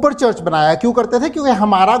उसके ऊपर चर्च बनाया. क्यों करते थे? क्योंकि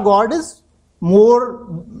हमारा god is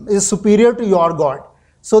superior to your god.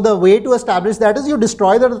 So the way to establish that is you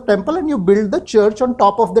destroy the temple and you build the church on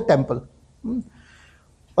top of the temple.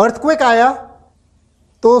 Earthquake आया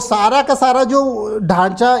तो सारा का सारा जो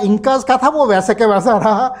ढांचा इंकास का था वो वैसे के वैसा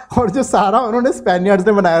रहा, और जो सारा उन्होंने स्पेनियर्ड्स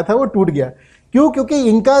ने बनाया था वो टूट गया. क्यों? क्योंकि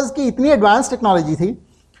इंकास की इतनी एडवांस टेक्नोलॉजी थी,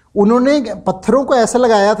 उन्होंने पत्थरों को ऐसे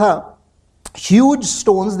लगाया था, huge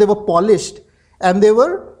stones, they were polished and they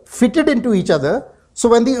were fitted into each other. So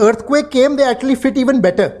when the earthquake came they actually fit even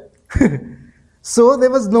better. So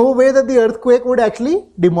there was no way that the earthquake would actually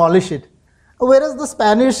demolish it. Whereas the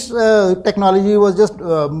Spanish technology was just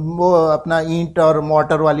वो अपना ईंट और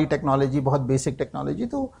motor वाली technology, बहुत basic technology.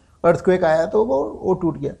 तो earthquake आया तो वो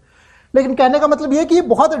टूट गया. लेकिन कहने का मतलब ये कि ये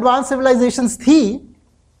बहुत एडवांस सिविलाइजेशंस थी,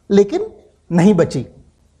 लेकिन नहीं बची.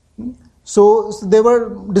 So they were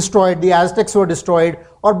destroyed, the Aztecs were destroyed.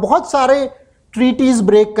 और बहुत सारे ट्रीटीज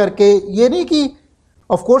ब्रेक करके, ये नहीं कि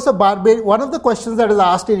of course one of the questions that is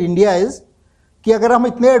asked in India is कि अगर हम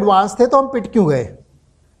इतने एडवांस थे तो हम पिट क्यों गए,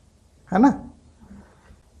 है ना.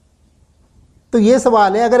 तो ये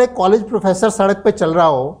सवाल है, अगर एक कॉलेज प्रोफेसर सड़क पे चल रहा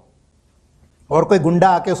हो और कोई गुंडा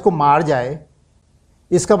आके उसको मार जाए,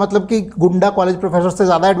 इसका मतलब कि गुंडा कॉलेज प्रोफेसर से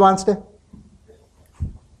ज्यादा एडवांस्ड है.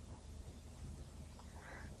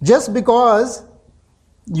 Just because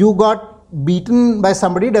you got beaten by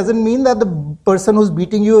somebody doesn't mean that the person who's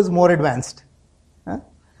beating you is more advanced.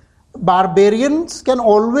 Barbarians can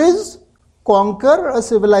always conquer a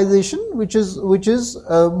civilization which is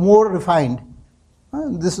more refined.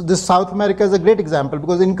 This South America is a great example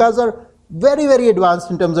because Incas are very, very advanced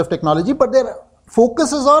in terms of technology, but their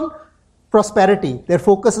focus is on prosperity. Their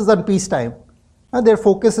focus is on peacetime. Their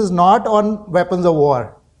focus is not on weapons of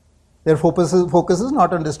war. Their focus is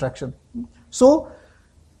not on destruction. So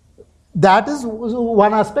that is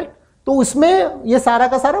one aspect. तो उसमें ये सारा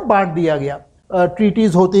का सारा बांट दिया गया,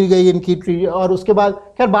 treaties होती गई इनकी ट्रीटी. और उसके बाद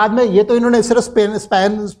खैर बाद में ये तो इन्होंने सिर्फ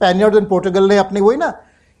स्पेनियर्ड एंड पोर्टुगल ने अपनी वही ना,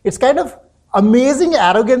 it's kind of amazing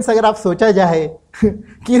arrogance अगर आप सोचा जाए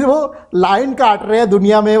कि वो लाइन काट रहे हैं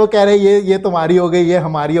दुनिया में, वो कह रहे हैं ये तुम्हारी हो गई, ये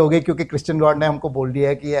हमारी हो गई, क्योंकि क्रिश्चियन गॉड ने हमको बोल दिया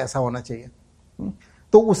है कि ये ऐसा होना चाहिए.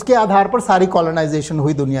 तो उसके आधार पर सारी कॉलोनाइजेशन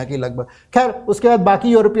हुई दुनिया की लगभग. खैर उसके बाद बाकी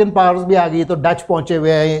यूरोपियन पावर्स भी आ गई, तो डच पहुंचे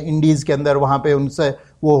हुए हैं इंडीज के अंदर, वहां पे उनसे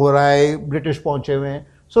वो हो रहा है, ब्रिटिश पहुंचे हुए हैं.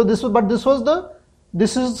 सो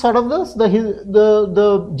this is sort of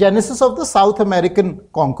the genesis of the south American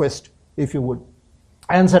conquest if you would,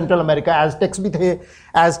 and central America. एज़टेक्स भी थे.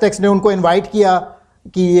 एज़टेक्स ने उनको इन्वाइट किया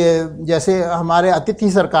कि जैसे हमारे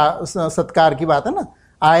अतिथि सत्कार की बात है ना,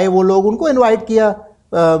 आए वो लोग, उनको इन्वाइट किया.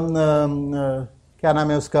 क्या नाम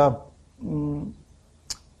है उसका,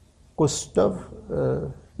 गुस्टव,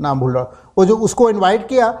 नाम भूल रहा, वो जो उसको इनवाइट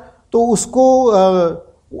किया तो उसको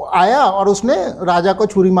आया और उसने राजा को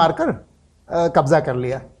छुरी मारकर कब्जा कर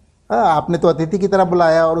लिया. आपने तो अतिथि की तरह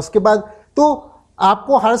बुलाया, और उसके बाद तो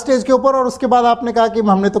आपको हर स्टेज के ऊपर, और उसके बाद आपने कहा कि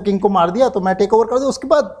हमने तो किंग को मार दिया तो मैं टेक ओवर कर दूं. उसके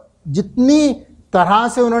बाद जितनी तरह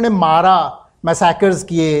से उन्होंने मारा, मैसैकर्स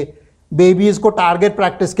किए, बेबीज को टारगेट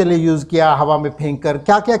प्रैक्टिस के लिए यूज किया, हवा में फेंक कर,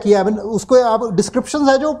 क्या क्या किया. उसको आप डिस्क्रिप्शंस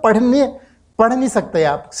है जो पढ़ नहीं सकते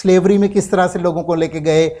आप. स्लेवरी में किस तरह से लोगों को लेके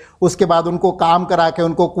गए, उसके बाद उनको काम करा के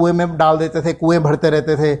उनको कुएं में डाल देते थे, कुएं भरते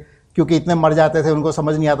रहते थे क्योंकि इतने मर जाते थे, उनको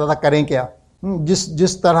समझ नहीं आता था करें क्या.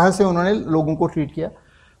 जिस तरह से उन्होंने लोगों को ट्रीट किया,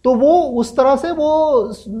 तो वो उस तरह से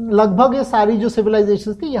वो लगभग ये सारी जो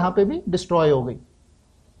सिविलाइजेशन थी यहां पे भी डिस्ट्रॉय हो गई.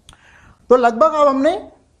 तो लगभग अब हमने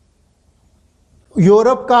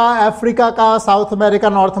यूरोप का, अफ्रीका का, साउथ अमेरिका,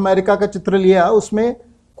 नॉर्थ अमेरिका का चित्र लिया. उसमें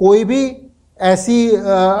कोई भी ऐसी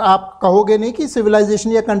आप कहोगे नहीं कि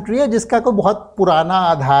सिविलाइजेशन या कंट्री है जिसका कोई बहुत पुराना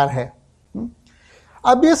आधार है.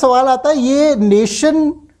 अब ये सवाल आता है, ये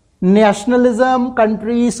nationalism,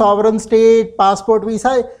 country, sovereign state, passport,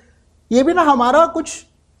 visa, ये भी ना हमारा कुछ,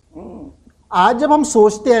 आज जब हम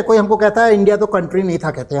सोचते हैं, कोई हमको कहता है इंडिया तो कंट्री नहीं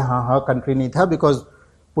था, कहते हैं हाँ कंट्री नहीं था बिकॉज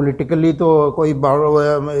पॉलिटिकली तो कोई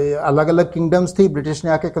अलग अलग किंगडम्स थी, ब्रिटिश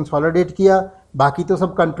ने आके कंसोलिडेट किया, बाकी तो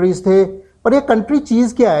सब कंट्रीज थे. पर ये कंट्री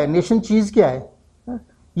चीज क्या है, नेशन चीज क्या है,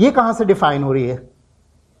 ये कहां से डिफाइन हो रही है.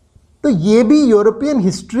 तो ये भी यूरोपियन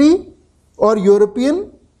हिस्ट्री और यूरोपियन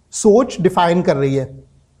सोच डिफाइन कर रही है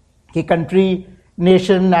कि country,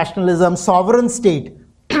 nation, nationalism, sovereign state.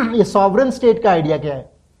 ये सॉवरन स्टेट का आइडिया क्या है.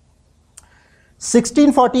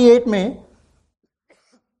 1648 में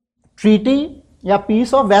ट्रीटी या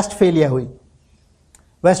पीस ऑफ वेस्टफेलिया हुई.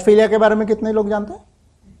 वेस्टफेलिया के बारे में कितने लोग जानते हैं?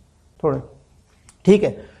 थोड़े, ठीक है.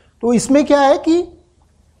 तो इसमें क्या है कि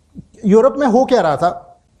यूरोप में हो क्या रहा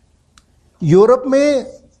था. यूरोप में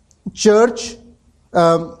चर्च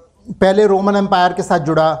पहले रोमन एम्पायर के साथ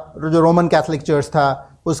जुड़ा, जो रोमन कैथोलिक चर्च था.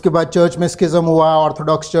 उसके बाद चर्च में स्किज्म हुआ,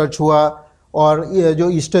 ऑर्थोडॉक्स चर्च हुआ, और जो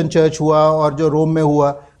ईस्टर्न चर्च हुआ, और जो रोम में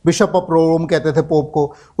हुआ, बिशप ऑफ रोम कहते थे पोप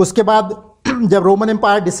को. उसके बाद जब रोमन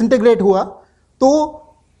एम्पायर डिसइंटीग्रेट हुआ तो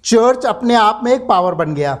चर्च अपने आप में एक पावर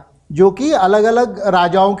बन गया, जो कि अलग अलग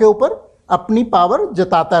राजाओं के ऊपर अपनी पावर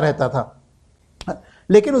जताता रहता था.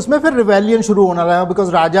 लेकिन उसमें फिर रिवेलियन शुरू होना रहा, बिकॉज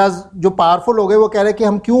राजा जो पावरफुल हो गए वो कह रहे कि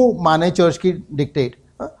हम क्यों माने चर्च की डिक्टेट.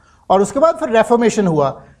 और उसके बाद फिर रेफॉर्मेशन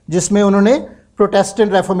हुआ, जिसमें उन्होंने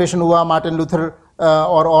प्रोटेस्टेंट रेफॉर्मेशन हुआ, मार्टिन लूथर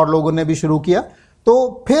और लोगों ने भी शुरू किया.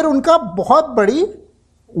 तो फिर उनका बहुत बड़ी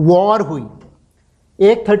वॉर हुई,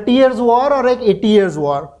 एक 30 इयर्स वॉर और एक 80 इयर्स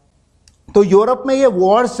वॉर. तो यूरोप में ये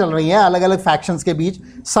वॉर्स चल रही हैं अलग अलग फैक्शंस के बीच.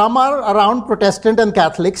 Some are around Protestant and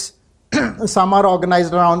Catholics, some are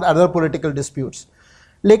organised around other political disputes.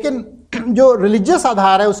 लेकिन जो रिलीजियस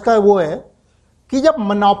आधार है उसका वो है कि जब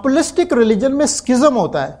मोनोपोलिस्टिक रिलीजन में स्किज्म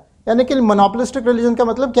होता है, यानी कि मोनोपोलिस्टिक रिलीजन का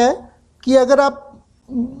मतलब क्या है कि अगर आप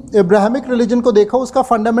इब्राहिमिक रिलीजन को देखो, उसका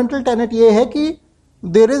फंडामेंटल टेनेट ये है कि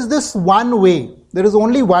there is this one way, there is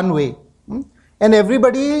only one way, and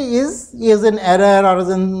everybody is in error और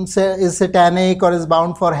इज सैटेनिक और इज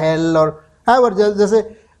बाउंड फॉर हेल, और जैसे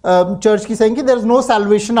चर्च की सेइंग कि there is no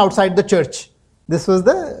salvation outside the church. This was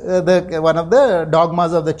the one of the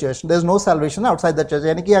dogmas of the church. There is no salvation outside the church.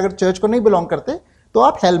 यानी कि अगर church को नहीं belong करते तो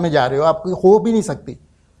आप हेल में जा रहे हो, आपकी हो भी नहीं सकती.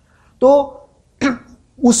 तो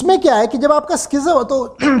उसमें क्या है कि जब आपका स्किज़म हो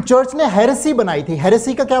तो चर्च ने हेरेसी बनाई थी.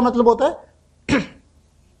 हेरेसी का क्या मतलब होता है?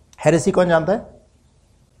 हेरेसी कौन जानता है?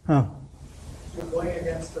 हाँ,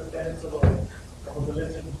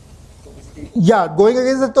 या गोइंग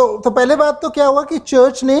अगेंस्ट. तो पहले बात तो क्या हुआ कि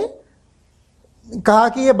चर्च ने कहा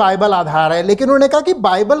कि ये बाइबल आधार है, लेकिन उन्होंने कहा कि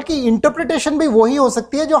बाइबल की इंटरप्रिटेशन भी वही हो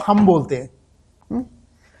सकती है जो हम बोलते हैं.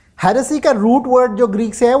 हेरेसी का रूट वर्ड जो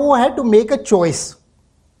ग्रीक से है वो है to make a choice.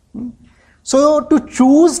 So to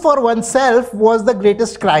choose for one self was the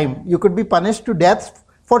greatest crime. You could be punished to death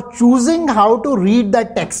for choosing how to read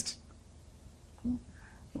that text.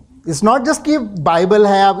 It's not just कि Bible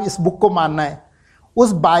है, अब इस book को मानना है.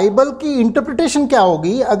 उस Bible की interpretation क्या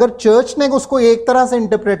होगी अगर चर्च ने उसको एक तरह से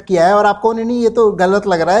इंटरप्रेट किया है और आपको नहीं ये तो गलत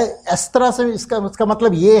लग रहा है, इस तरह से इसका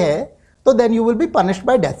मतलब ये है, तो then you will be punished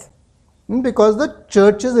bye death, because the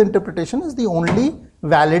churches interpretation is the only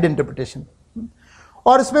valid interpretation.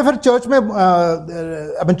 और इसमें फिर चर्च में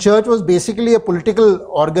church was basically a political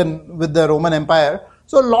organ with the Roman empire.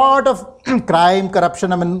 So a lot of crime,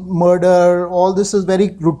 corruption, murder, all this is very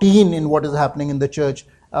routine in what is happening in the church,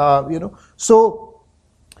 So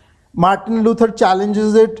Martin Luther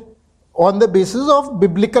challenges it on the basis of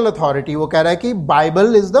biblical authority. वो कह रहा है कि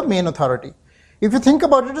Bible is the main authority. If you think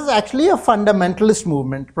about it, it's actually a fundamentalist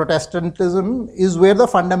movement. Protestantism is where the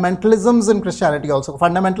fundamentalisms in Christianity also.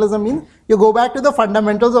 Fundamentalism means you go back to the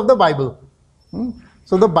fundamentals of the Bible.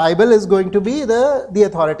 So the Bible is going to be the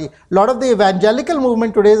authority. A lot of the evangelical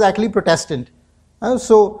movement today is actually Protestant.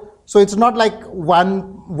 So it's not like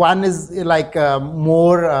one is like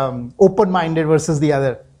more open-minded versus the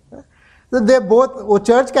other. So they both. वो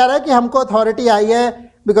church कह रहा है कि हमको authority आई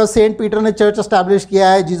है because Saint Peter ने church establish किया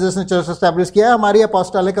है, जीसस ने चर्च एस्टैब्लिश किया है, हमारी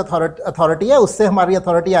अपोस्टोलिक अथॉरिटी है, उससे हमारी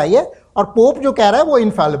अथॉरिटी आई है. और पोप जो कह रहा है वो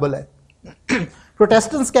इनफैलिबल है.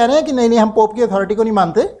 प्रोटेस्टेंट्स कह रहे हैं कि नहीं हम पोप की अथॉरिटी को नहीं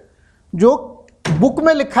मानते, जो बुक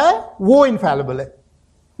में लिखा है वो इनफैलिबल है.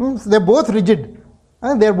 They are both rigid,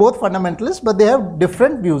 they are both fundamentalist, but they have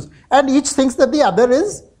different views and each thinks that the other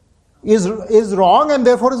is wrong and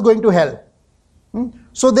therefore is going to hell.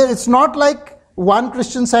 So it's not like one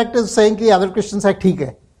Christian sect is saying the other Christian sect ठीक है.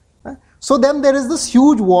 So then there is this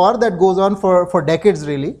huge war that goes on for decades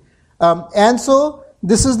really, and so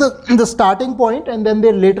this is the starting point, and then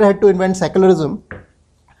they later had to invent secularism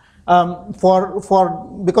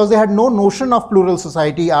because they had no notion of plural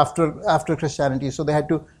society after Christianity, so they had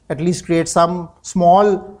to at least create some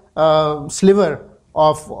small sliver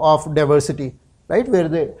of diversity, right?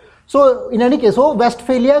 So in any case, so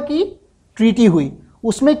Westphalia की treaty हुई.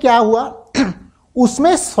 उसमें क्या हुआ?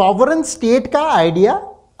 उसमें sovereign state का idea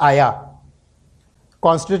आया.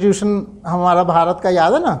 Constitution हमारा भारत का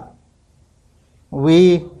याद है ना,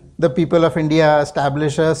 we the people of India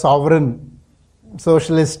establish a sovereign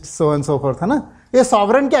socialist so and so fourth, है ना. ये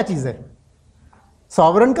सॉवरन क्या चीज है?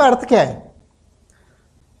 सॉवरन का अर्थ क्या है?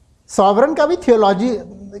 सॉवरन का भी थियोलॉजी,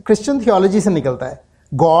 क्रिश्चियन थियोलॉजी से निकलता है.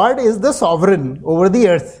 God is the sovereign over the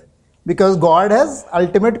earth because God has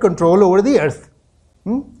ultimate control over the earth.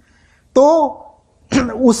 तो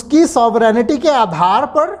उसकी सॉवरेनिटी के आधार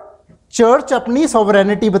पर चर्च अपनी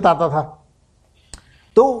सॉवरेनिटी बताता था.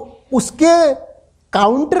 तो उसके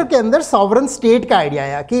काउंटर के अंदर सॉवरन स्टेट का आइडिया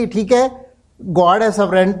आया कि ठीक है, God has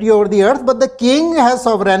sovereignty over the earth but the king has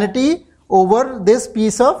sovereignty over this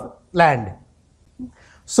piece of land.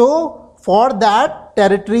 So for that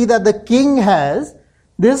territory that the king has,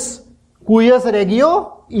 this cuius regio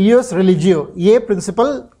eius religio, ये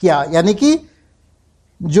principal किया, यानी कि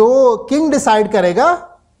जो king decide करेगा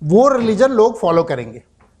वो religion लोग follow करेंगे.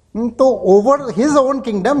 तो over his own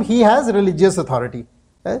kingdom he has religious authority.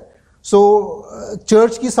 So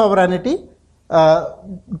church की sovereignty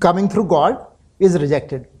coming through God is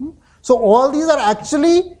rejected. So all these are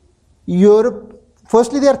actually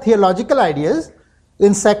firstly they are theological ideas,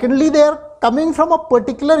 and secondly they are coming from a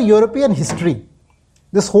particular European history.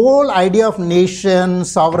 This whole idea of nation,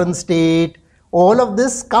 sovereign state, all of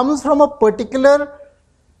this comes from a particular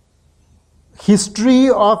history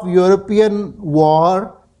of European war,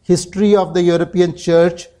 history of the European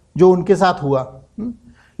church, जो उनके साथ हुआ.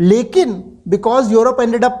 लेकिन because Europe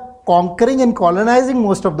ended up conquering and colonizing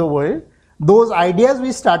most of the world, those ideas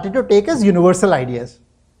we started to take as universal ideas.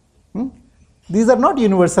 These are not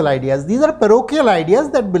universal ideas. These are parochial ideas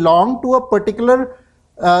that belong to a particular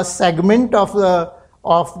segment of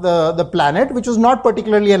the planet, which was not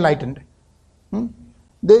particularly enlightened.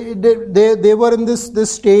 They were in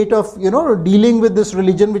this state of dealing with this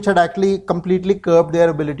religion, which had actually completely curbed their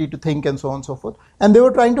ability to think and so on and so forth. And they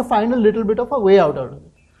were trying to find a little bit of a way out of it.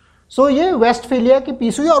 So ये Westphalia की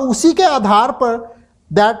piece हुई और उसी के आधार पर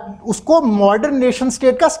that उसको modern nation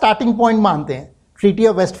state का starting point मानते हैं. Treaty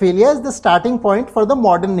of Westphalia is the starting point for the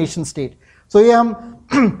modern nation state. सो ये हम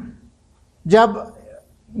जब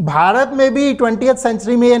भारत में भी 20th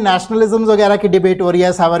सेंचुरी में ये नेशनलिज्म वगैरह की डिबेट हो रही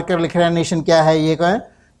है, सावरकर लिख रहे हैं नेशन क्या है, ये कहें,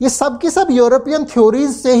 ये सब की सब यूरोपियन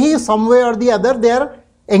थ्योरीज से ही सम वे और the other they are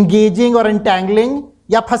engaging और एंटैंगलिंग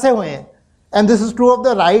या फंसे हुए हैं. And this is true of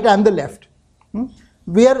the right and the left.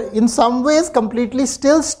 We are in some ways completely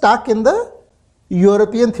still stuck in the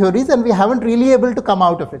European theories, and we haven't really able to come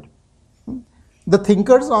out of it. The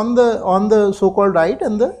thinkers on the so-called right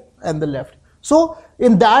and the left. So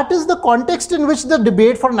in that is the context in which the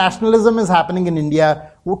debate for nationalism is happening in India.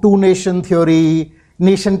 Two nation theory,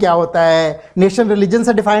 nation क्या होता है, nation religion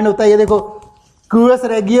से defined होता है. ये देखो cuius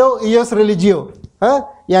regio, eius religio,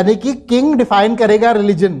 यानी कि king define करेगा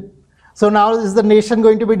religion. So now is the nation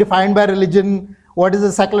going to be defined by religion? What is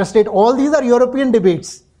a secular state? All these are European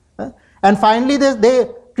debates. And finally, the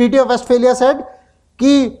Treaty of Westphalia said कि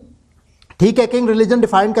ठीक है king religion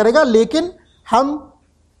define करेगा, लेकिन हम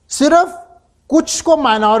सिर्फ कुछ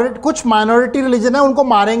minority religion है उनको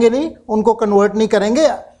मारेंगे नहीं, उनको कन्वर्ट नहीं करेंगे,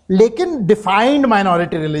 लेकिन डिफाइंड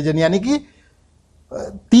माइनॉरिटी रिलीजन यानी कि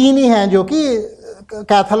तीन ही हैं जो कि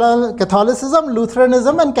Catholicism,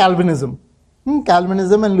 लूथरनिज्म and Calvinism.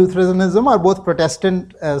 Calvinism and Lutheranism are both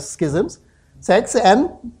Protestant schisms, sects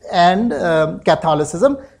and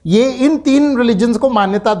Catholicism. ये इन तीन रिलीजन्स को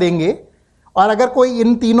मान्यता देंगे और अगर कोई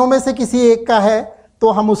इन तीनों में से किसी एक का है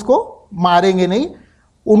तो हम उसको मारेंगे नहीं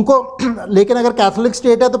उनको. लेकिन अगर कैथोलिक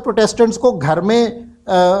स्टेट है तो प्रोटेस्टेंट्स को घर में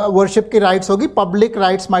वर्शिप की राइट्स होगी, public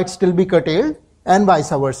rights might still be curtailed and vice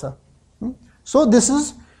versa. So this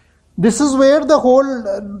is where the whole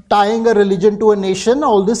tying a religion to a nation,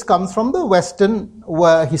 all this comes from the Western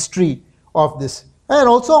history of this, and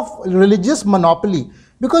also of religious monopoly.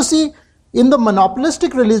 Because see, in the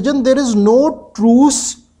monopolistic religion, there is no truce,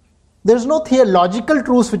 there is no theological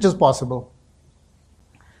truce which is possible.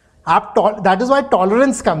 That is why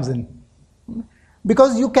tolerance comes in.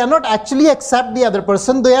 Because you cannot actually accept the other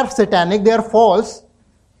person, they are satanic, they are false,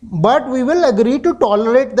 but we will agree to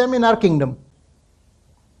tolerate them in our kingdom.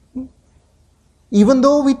 Even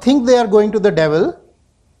though we think they are going to the devil,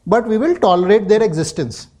 but we will tolerate their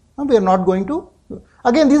existence. We are not going to.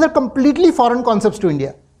 Again, these are completely foreign concepts to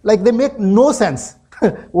India. Like they make no sense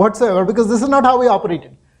whatsoever, because this is not how we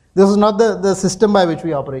operated. This is not the system by which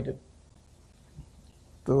we operated.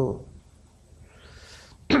 तो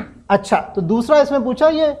अच्छा, तो दूसरा इसमें पूछा,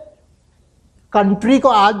 ये country को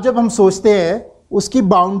आज जब हम सोचते हैं उसकी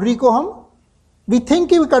बाउंड्री को हम वी थिंक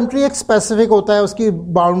कि कंट्री एक स्पेसिफिक होता है, उसकी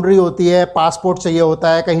बाउंड्री होती है, पासपोर्ट चाहिए होता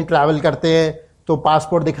है, कहीं ट्रैवल करते हैं तो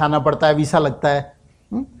पासपोर्ट दिखाना पड़ता है, वीसा लगता है.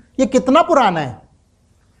 ये कितना पुराना है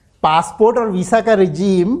पासपोर्ट और वीसा का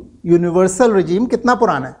रिजीम, यूनिवर्सल रिजीम कितना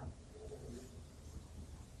पुराना है?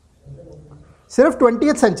 सिर्फ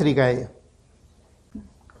 20th सेंचुरी का है ये.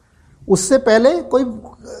 उससे पहले कोई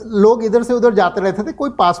लोग इधर से उधर जाते रहते थे, कोई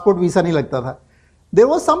पासपोर्ट वीसा नहीं लगता था. There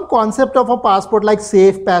was some concept of a passport like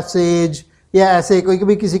safe passage, या ऐसे कोई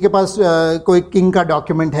भी किसी के पास कोई किंग का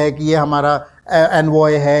डॉक्यूमेंट है कि ये हमारा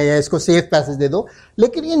एनवॉय है या इसको सेफ पैसेज दे दो.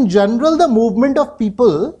 लेकिन in general the movement of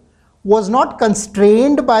people was not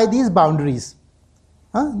constrained by these boundaries.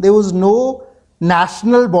 There was no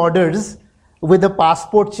national borders with a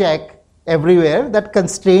passport check everywhere that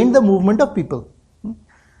constrained the movement of people.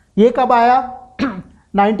 ये कब आया?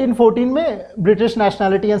 1914 में British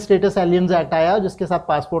nationality and status aliens act आया जिसके साथ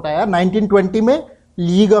passport आया. 1920 में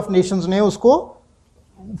league of Nations ने उसको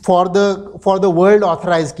फॉर द वर्ल्ड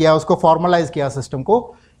ऑथराइज किया, उसको फॉर्मलाइज किया सिस्टम को.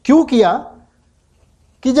 क्यों किया?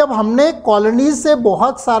 कि जब हमने कॉलोनीज से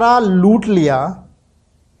बहुत सारा लूट लिया,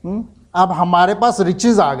 अब हमारे पास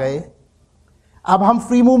रिचेज आ गए, अब हम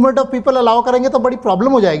free movement of people allow करेंगे तो बड़ी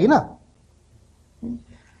प्रॉब्लम हो जाएगी ना.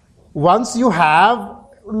 Once you have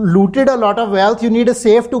looted a lot of wealth, you need a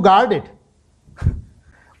safe to guard it.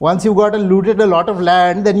 Once you got looted a lot of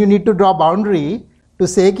land, then you need to draw boundary to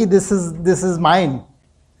say कि this is mine.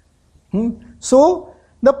 So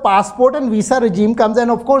the passport and visa regime comes,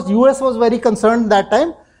 and of course US was very concerned that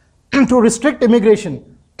time to restrict immigration.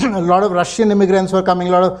 A lot of Russian immigrants were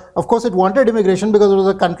coming, of course it wanted immigration because it was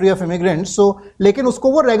a country of immigrants. So लेकिन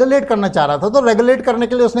उसको वो regulate करना चाह रहा था, तो regulate करने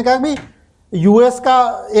के लिए उसने कहा भी यूएस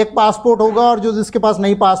का एक पासपोर्ट होगा और जो जिसके पास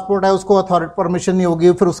नई पासपोर्ट है उसको अथॉरिटी परमिशन नहीं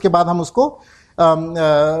होगी, फिर उसके बाद हम उसको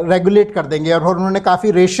रेगुलेट कर देंगे। और उन्होंने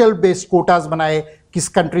काफ़ी रेशियल बेस्ड कोटाज बनाए, किस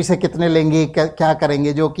कंट्री से कितने लेंगे, क्या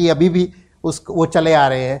करेंगे, जो कि अभी भी वो चले आ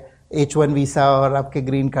रहे हैं, H1 वीसा और आपके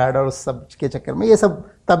ग्रीन कार्ड और उस सब के चक्कर में ये सब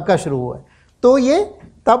तब का शुरू हुआ है। तो ये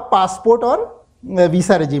तब पासपोर्ट और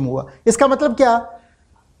वीसा रेजिम हुआ। इसका मतलब क्या,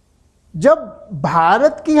 जब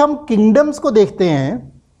भारत की हम किंगडम्स को देखते हैं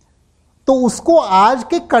तो उसको आज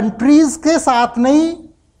के कंट्रीज के साथ नहीं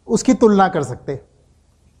उसकी तुलना कर सकते।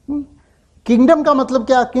 किंगडम का मतलब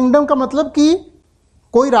क्या, किंगडम का मतलब कि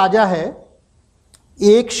कोई राजा है,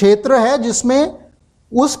 एक क्षेत्र है जिसमें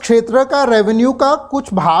उस क्षेत्र का रेवेन्यू का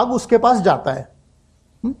कुछ भाग उसके पास जाता है,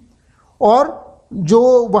 और जो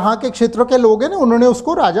वहां के क्षेत्र के लोग हैं ना उन्होंने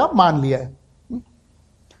उसको राजा मान लिया है।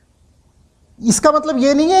 इसका मतलब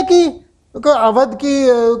ये नहीं है कि अवध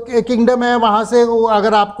की किंगडम है, वहां से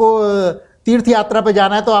अगर आपको तीर्थ यात्रा पे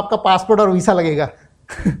जाना है तो आपका पासपोर्ट और वीसा लगेगा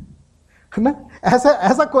है ना,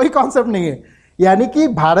 ऐसा कोई कॉन्सेप्ट नहीं है। यानी कि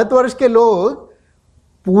भारतवर्ष के लोग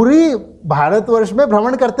पूरी भारतवर्ष में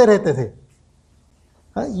भ्रमण करते रहते थे।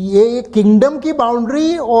 ये किंगडम की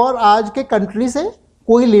बाउंड्री और आज के कंट्री से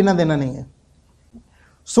कोई लेना देना नहीं है।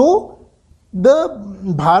 So the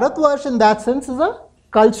Bharatvarsh in that sense is a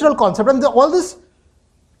cultural concept, and all this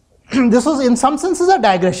was in some sense is a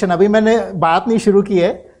digression. अभी मैंने बात नहीं शुरू की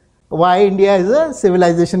है why India is a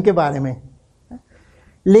civilisation के बारे में,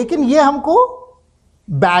 लेकिन ये हमको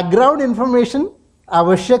बैकग्राउंड इंफॉर्मेशन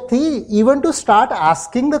आवश्यक थी, even to start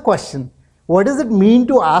asking the question, what does it mean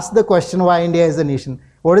to ask the question why India is a nation,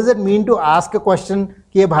 what does it mean to ask a question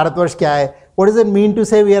कि ये भारतवर्ष क्या है, what does it mean to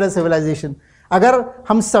से we are a civilisation. अगर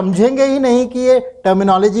हम समझेंगे ही नहीं कि ये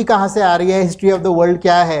टर्मिनोलॉजी कहाँ से आ रही है, हिस्ट्री ऑफ द वर्ल्ड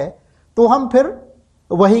क्या है, तो हम फिर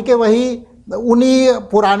वही के वही उन्हीं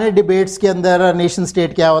पुराने डिबेट्स के अंदर नेशन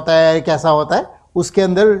स्टेट क्या होता है, कैसा होता है, उसके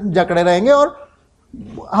अंदर जकड़े रहेंगे। और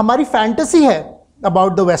हमारी फैंटेसी है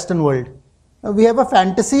about the western world, we have a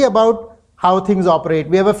fantasy about how things operate,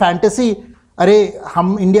 we have a fantasy, अरे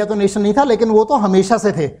हम इंडिया तो नेशन नहीं था लेकिन वो तो हमेशा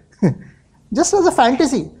से थे जस्ट एज अ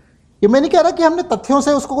फैंटेसी। ये मैं नहीं कह रहा कि हमने तथ्यों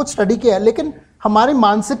से उसको कुछ स्टडी किया है, लेकिन हमारी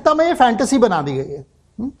मानसिकता में ये फैंटेसी बना दी गई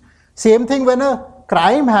है। Same thing when a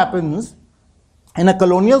crime happens in a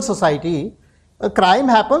colonial society, a crime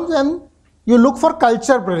happens and you look for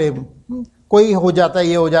culture blame. कोई हो जाता है,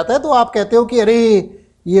 ये हो जाता है तो आप कहते हो कि अरे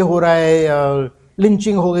ये हो रहा है,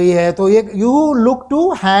 लिंचिंग हो गई है, तो ये you look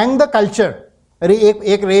to hang the culture. अरे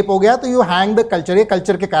एक रेप हो गया तो यू हैंग द कल्चर, ये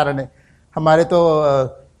कल्चर के कारण है। हमारे तो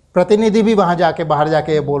प्रतिनिधि भी वहां जाके बाहर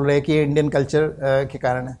जाके बोल रहे हैं कि ये इंडियन कल्चर के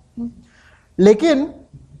कारण है। लेकिन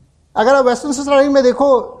अगर आप वेस्टर्न सोसाइटी में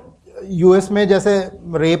देखो, यूएस में जैसे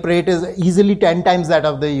rape rate is easily 10 times that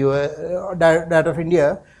of the US, that of India,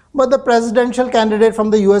 but the presidential candidate from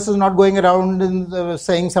the US is not going around and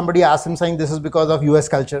saying, somebody asked him saying this is because of US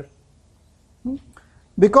culture.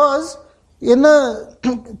 Because in a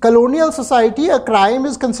colonial society, a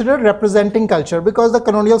crime is considered representing culture, because the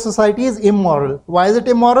colonial society is immoral. Why is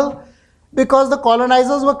it immoral? Because the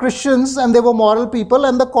colonizers were Christians and they were moral people,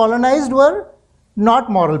 and the colonized were not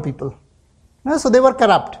moral people. So they were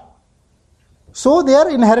corrupt. So they are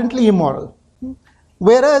inherently immoral.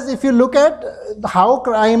 Whereas if you look at how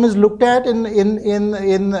crime is looked at in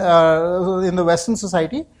the Western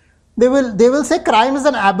society, they will say crime is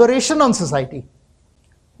an aberration on society.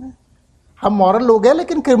 हम moral लोग हैं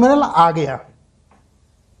लेकिन criminal आ गया.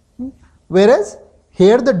 Whereas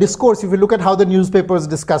here the discourse, if you look at how the newspapers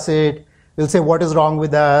discuss it, they'll say what is wrong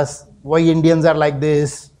with us, why Indians are like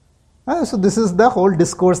this. So this is the whole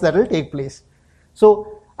discourse that will take place. So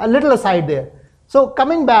a little aside there. So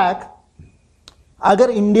coming back, अगर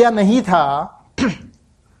India नहीं था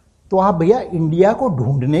तो आप भैया India को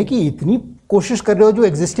ढूंढने की इतनी कोशिश कर रहे हो जो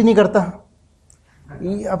एग्जिस्ट ही नहीं करता।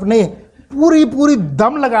 अपने पूरी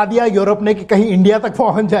दम लगा दिया यूरोप ने कि कहीं इंडिया तक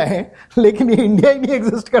पहुंच जाए, लेकिन ये इंडिया ही नहीं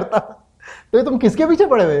एग्जिस्ट करता। तो ये तुम किसके पीछे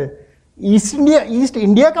पड़े हुए? ईस्ट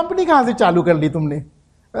इंडिया कंपनी कहां से चालू कर ली तुमने?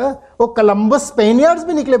 वो कोलंबस स्पेनियर्स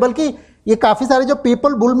भी निकले, बल्कि ये काफी सारे जो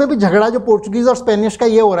पीपल बुल में भी झगड़ा जो पोर्चुगीज और स्पेनिश का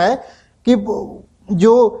ये हो रहा है कि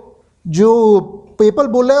जो पीपल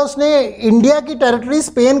बुल है उसने इंडिया की टेरिटरी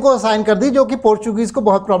स्पेन को असाइन कर दी, जो कि पोर्चुगीज को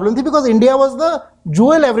बहुत प्रॉब्लम थी, because India was the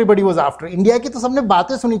jewel everybody was after. India की तो सबने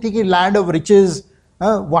बातें सुनी थी कि लैंड ऑफ रिचेज,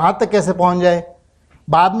 वहां तक कैसे पहुंच जाए।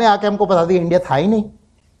 बाद में आके हमको बता दिया इंडिया था ही नहीं।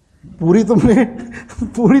 पूरी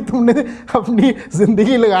तुमने अपनी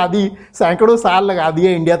जिंदगी लगा दी, सैकड़ों साल लगा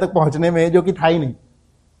दिए इंडिया तक पहुंचने में, जो कि था ही नहीं।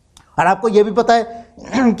 और आपको यह भी पता है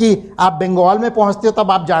कि आप बंगाल में पहुंचते हो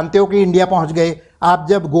तब आप जानते हो कि इंडिया पहुंच गए, आप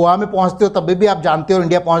जब गोवा में पहुंचते हो तब भी आप जानते हो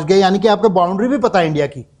इंडिया पहुंच गए, यानी कि आपको बाउंड्री भी पता है इंडिया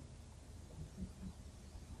की।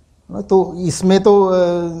 तो इसमें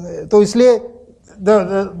तो इसलिए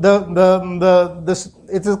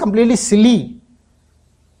it is completely silly.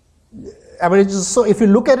 I mean, so if you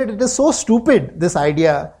look at it is so stupid, this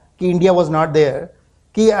idea कि इंडिया was not there,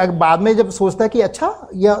 कि बाद में जब सोचता है कि अच्छा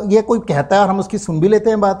ये कोई कहता है और हम उसकी सुन भी लेते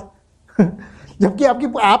हैं बात जबकि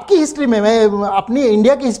आपकी हिस्ट्री में, मैं अपनी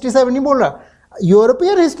इंडिया की हिस्ट्री से नहीं बोल रहा,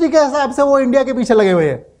 यूरोपियन हिस्ट्री के हिसाब से वो इंडिया के पीछे लगे हुए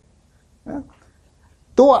हैं.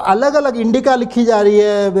 तो अलग अलग इंडिका लिखी जा रही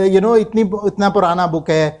है, इतना पुराना बुक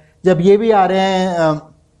है. जब ये भी आ रहे हैं,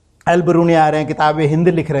 अल बरूनी आ रहे हैं, किताबें हिंद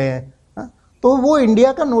लिख रहे हैं, तो वो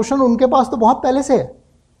इंडिया का नोशन उनके पास तो बहुत पहले से है.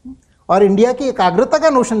 और इंडिया की एकाग्रता का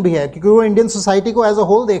नोशन भी है, क्योंकि वो इंडियन सोसाइटी को एज अ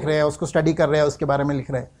होल देख रहे हैं, उसको स्टडी कर रहे हैं, उसके बारे में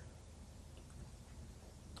लिख रहे हैं.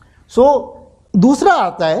 सो दूसरा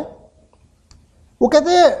आता है, वो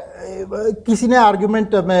कहते हैं, किसी ने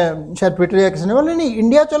आर्ग्यूमेंट में शायद ट्विटर या किसी ने बोला, नहीं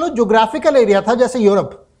इंडिया चलो ज्योग्राफिकल एरिया था, जैसे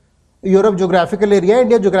Europe geographical area,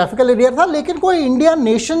 India geographical area था, लेकिन कोई इंडिया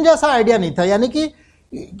नेशन जैसा आइडिया नहीं था. यानी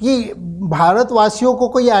कि भारतवासियों को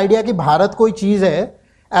कोई आइडिया कि भारत कोई चीज़ है,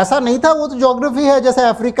 ऐसा नहीं था. वो तो ज्योग्राफी है, जैसे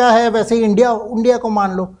अफ्रीका है वैसे ही इंडिया को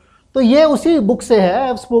मान लो. तो ये उसी बुक से है. I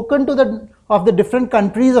have spoken to of the different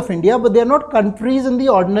countries of India, but they are not countries in the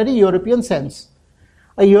ordinary European sense.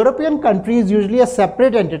 A European country is usually a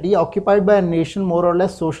separate entity occupied by a nation more or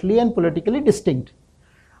less socially and politically distinct.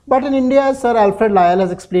 But in India, as Sir Alfred Lyell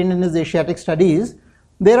has explained in his Asiatic studies,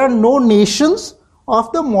 there are no nations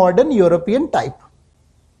of the modern European type.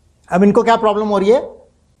 अब इनको क्या problem हो रही है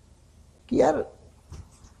कि यार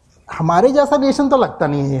हमारे जैसा नेशन तो लगता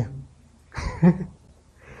नहीं है ये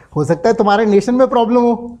हो सकता है तुम्हारे नेशन में प्रॉब्लम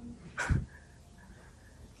हो.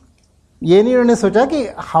 ये नहीं उन्होंने सोचा कि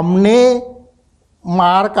हमने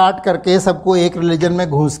मार काट करके सबको एक रिलीजन में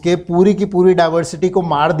घुस के पूरी की पूरी डाइवर्सिटी को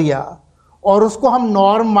मार दिया और उसको हम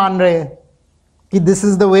नॉर्म मान रहे हैं कि this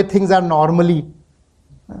is the way things are normally.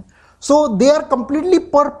 So they are completely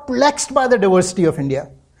perplexed by the diversity of India.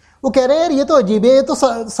 वो कह रहे हैं यार ये तो अजीब है, ये तो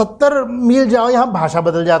 70 मील जाओ यहाँ भाषा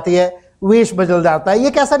बदल जाती है, वेश बदल जाता है,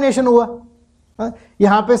 ये कैसा नेशन हुआ.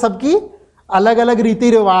 यहाँ पे सबकी अलग अलग रीति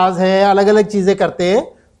रिवाज है, अलग अलग चीजें करते हैं,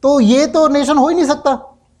 तो ये तो नेशन हो ही नहीं सकता.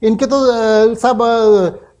 इनके तो सब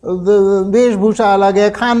वेशभूषा अलग है,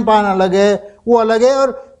 खान पान अलग है, वो अलग है.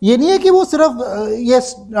 और ये नहीं है कि वो सिर्फ ये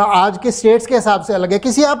आज के स्टेट्स के हिसाब से अलग है.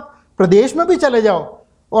 किसी आप प्रदेश में भी चले जाओ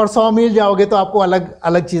और 100 मील जाओगे तो आपको अलग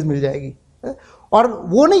अलग चीज मिल जाएगी. और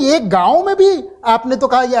वो नहीं, एक गांव में भी आपने तो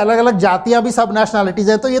कहा ये अलग अलग जातियां भी, सब नेशनैलिटीज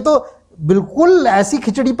हैं, तो ये तो बिल्कुल ऐसी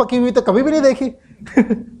खिचड़ी पकी हुई तो कभी भी नहीं देखी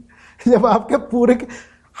जब आपके पूरे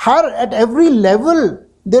हर at every level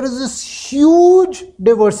there is this huge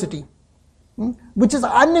diversity which is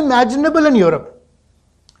unimaginable in Europe.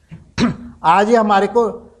 आज ये हमारे को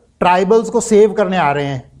ट्राइबल्स को सेव करने आ रहे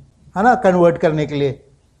हैं, है ना, कन्वर्ट करने के लिए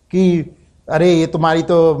कि अरे ये तुम्हारी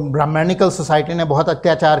तो ब्राह्मणिकल सोसाइटी ने बहुत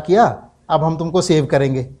अत्याचार किया, अब हम तुमको सेव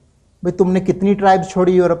करेंगे. भाई तुमने कितनी ट्राइब्स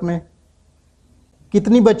छोड़ी यूरोप में,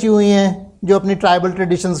 कितनी बची हुई हैं जो अपनी ट्राइबल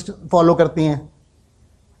ट्रेडिशंस फॉलो करती हैं?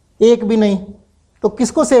 एक भी नहीं. तो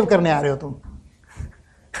किसको सेव करने आ रहे हो तुम?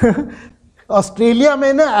 ऑस्ट्रेलिया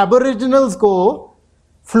में ना एबोरिजिनल्स को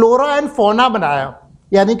फ्लोरा एंड फौना बनाया,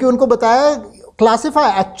 यानी कि उनको बताया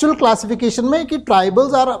क्लासिफाई एक्चुअल क्लासिफिकेशन में कि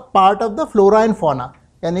tribals are part of the flora and fauna,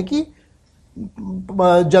 यानी कि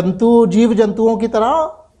जीव जंतुओं की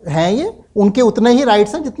तरह हैं ये, उनके उतने ही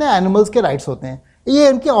राइट्स हैं जितने एनिमल्स के राइट्स होते हैं. ये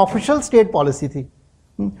इनकी ऑफिशियल स्टेट पॉलिसी थी.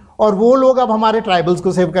 और वो लोग अब हमारे ट्राइबल्स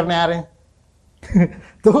को सेव करने आ रहे हैं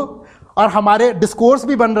तो और हमारे डिस्कोर्स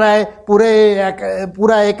भी बन रहा है,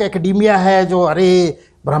 पूरा एक एकेडेमिया है जो अरे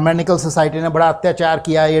ब्राह्मणिकल सोसाइटी ने बड़ा अत्याचार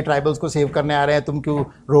किया, ये ट्राइबल्स को सेव करने आ रहे हैं, तुम क्यों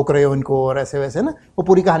रोक रहे हो इनको, और ऐसे वैसे ना, वो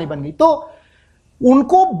पूरी कहानी बन गई. तो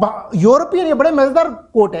उनको यूरोपियन, ये बड़े मजेदार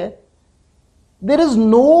कोट है, they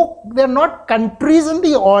are not countries in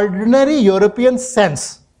the ordinary European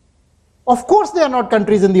sense. Of course they are not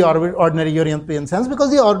countries in the ordinary European sense,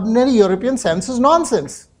 because the ordinary European sense is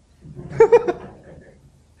nonsense.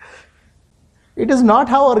 It is not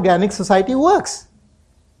how organic society works.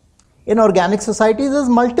 In organic societies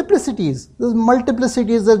there's multiplicities,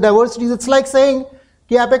 there's diversities. It's like saying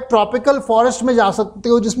कि आप एक tropical forest में जा सकते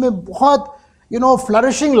हो जिसमें बहुत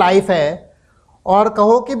flourishing life है, और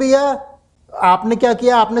कहो कि भैया आपने क्या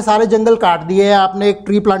किया, आपने सारे जंगल काट दिए, आपने एक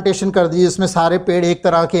ट्री प्लांटेशन कर दी जिसमें सारे पेड़ एक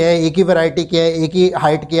तरह के हैं, एक ही वैरायटी के हैं, एक ही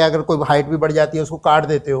हाइट के हैं, अगर कोई हाइट भी बढ़ जाती है उसको काट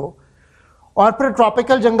देते हो, और फिर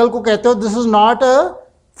ट्रॉपिकल जंगल को कहते हो this is not a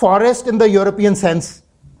forest in the European sense.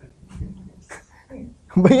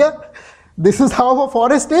 भैया this is how a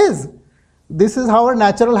forest is, this is how a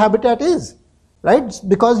natural habitat is, right?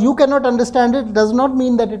 Because you can not understand it does not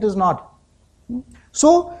mean that it is not.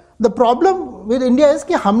 So the problem with India is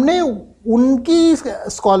कि हमने उनकी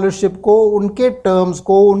scholarship को, उनके terms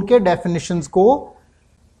को, उनके definitions को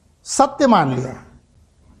सत्य मान लिया।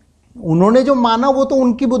 उन्होंने जो माना वो तो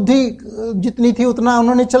उनकी बुद्धि जितनी थी उतना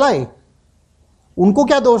उन्होंने चलाई, उनको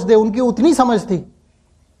क्या दोष दे, उनकी उतनी समझ थी।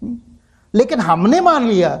 लेकिन हमने मान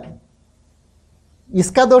लिया,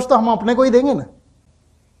 इसका दोष तो हम अपने को ही देंगे ना।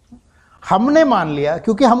 हमने मान लिया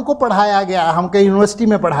क्योंकि हमको पढ़ाया गया, हमको यूनिवर्सिटी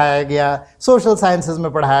में पढ़ाया गया, सोशल साइंसेज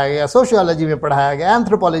में पढ़ाया गया, सोशियोलॉजी में पढ़ाया गया,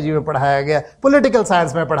 एंथ्रोपोलॉजी में पढ़ाया गया, पॉलिटिकल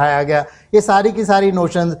साइंस में पढ़ाया गया, ये सारी की सारी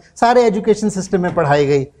नोशंस सारे एजुकेशन सिस्टम में पढ़ाई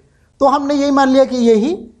गई। तो हमने यही मान लिया कि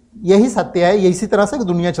यही सत्य है, इसी तरह से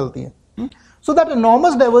दुनिया चलती है। So that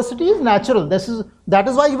enormous diversity is natural. That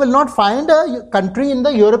is why you will not find a country in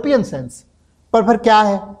the European sense. पर फिर क्या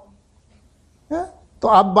है? तो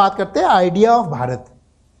अब बात करते हैं आइडिया ऑफ भारत।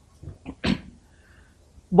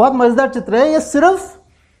 बहुत मजेदार चित्र है ये, सिर्फ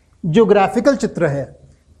ज्योग्राफिकल चित्र है,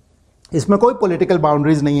 इसमें कोई पॉलिटिकल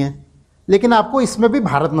बाउंड्रीज नहीं है, लेकिन आपको इसमें भी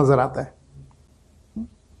भारत नजर आता है।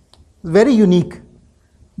 Very unique.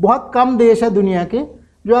 बहुत कम देश है दुनिया के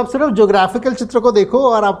जो आप सिर्फ ज्योग्राफिकल चित्र को देखो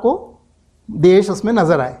और आपको देश उसमें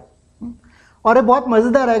नजर आए। और ये बहुत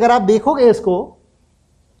मजेदार है, अगर आप देखोगे इसको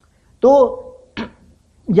तो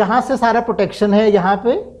यहां से सारा प्रोटेक्शन है, यहां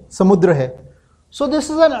पे समुद्र है। So this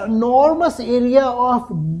is an enormous area of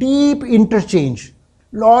deep interchange,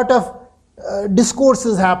 lot of discourse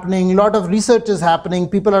is happening, lot of research is happening,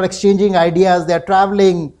 people are exchanging ideas, they are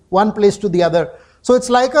traveling one place to the other. So it's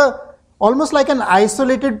like almost like an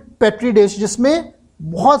isolated petri dish जिसमें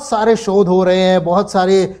बहुत सारे शोध हो रहे हैं, बहुत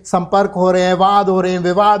सारे संपर्क हो रहे हैं, वाद हो रहे हैं,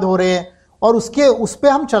 विवाद हो रहे हैं, और उस पे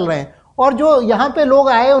हम चल रहे हैं। और जो यहाँ पे लोग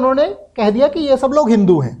आए उन्होंने कह दिया कि ये सब लोग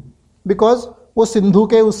हिंदू हैं, बिकॉज वो सिंधु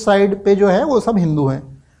के उस साइड पे जो है वो सब हिंदू हैं।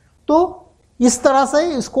 तो इस तरह से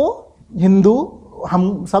इसको हिंदू,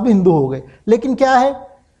 हम सब हिंदू हो गए। लेकिन क्या है,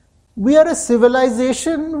 we are a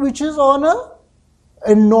civilization which is on a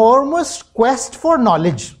enormous quest for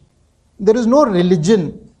knowledge. There is no religion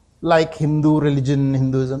like Hindu religion,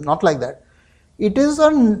 Hinduism, not like that. It is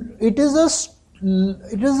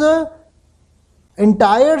a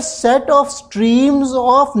entire set of streams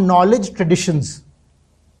of knowledge traditions.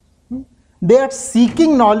 They are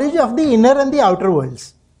seeking knowledge of the inner and the outer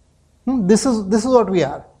worlds. This is what we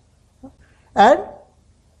are. And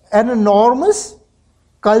an enormous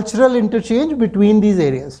cultural interchange between these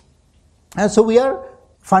areas. And so we are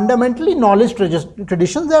fundamentally knowledge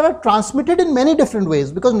traditions that are transmitted in many different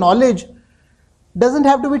ways, because knowledge doesn't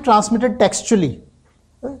have to be transmitted textually.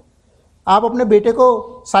 आप अपने बेटे को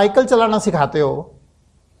cycle चलाना सिखाते हो,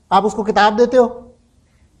 आप उसको किताब देते हो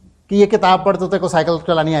कि ये किताब पढ़ तो तेरे को साइकिल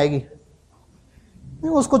चलानी आएगी?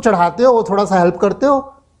 उसको चढ़ाते हो, वो थोड़ा सा हेल्प करते हो,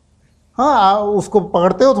 हाँ उसको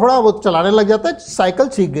पकड़ते हो थोड़ा, वो चलाने लग जाता है, साइकिल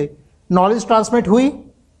सीख गई। नॉलेज ट्रांसमिट हुई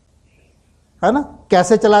है ना,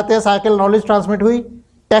 कैसे चलाते हैं साइकिल, नॉलेज ट्रांसमिट हुई।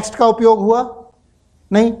 टेक्स्ट का उपयोग हुआ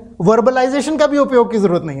नहीं, वर्बलाइजेशन का भी उपयोग की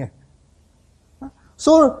जरूरत नहीं है।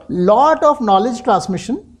 So lot of knowledge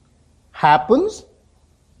transmission happens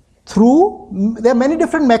through, there are many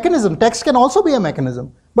different mechanism. Text can also be a mechanism,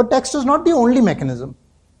 but text is not the only mechanism,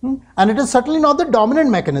 and it is certainly not the dominant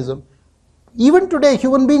mechanism. Even today,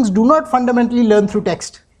 human beings do not fundamentally learn through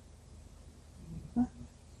text.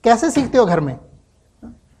 कैसे सीखते हो घर में?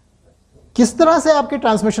 किस तरह से आपकी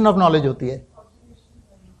transmission of knowledge होती है?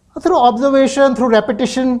 थ्रू ऑब्जर्वेशन, थ्रू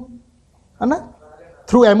रेपिटेशन, है ना,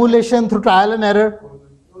 through emulation, through trial and error,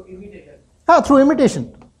 हाँ, through imitation,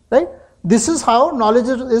 right? This is how knowledge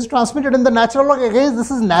is transmitted in the natural world. Again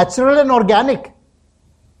this is natural and organic.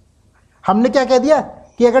 हमने क्या कह दिया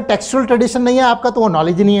कि अगर टेक्सचुअल ट्रेडिशन नहीं है आपका तो वो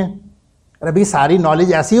नॉलेज ही नहीं है। अभी सारी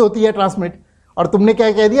नॉलेज ऐसी होती है ट्रांसमिट, और तुमने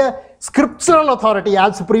क्या कह दिया, स्क्रिप्चरल अथॉरिटी।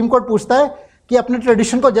 आज सुप्रीम कोर्ट पूछता है कि अपने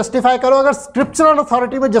ट्रेडिशन को जस्टिफाई करो, अगर स्क्रिप्चरल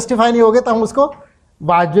अथॉरिटी में जस्टिफाई नहीं होगे तो हम उसको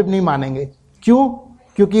वाजिब नहीं मानेंगे। क्यों?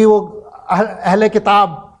 क्योंकि वो अहले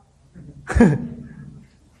किताब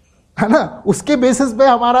है ना, उसके बेसिस पे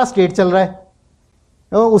हमारा स्टेट चल रहा है,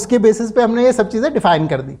 तो उसके बेसिस पे हमने ये सब चीजें डिफाइन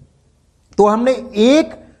कर दी। तो हमने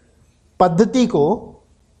एक पद्धति को,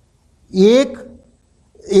 एक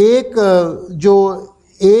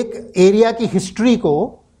एरिया की हिस्ट्री को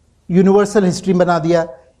यूनिवर्सल हिस्ट्री बना दिया,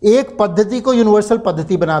 एक पद्धति को यूनिवर्सल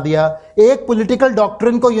पद्धति बना दिया, एक पॉलिटिकल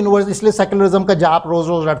डॉक्ट्रिन को यूनिवर्सल। इसलिए सेकुलरिज्म का जाप रोज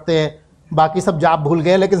रोज रटते हैं, बाकी सब जाप भूल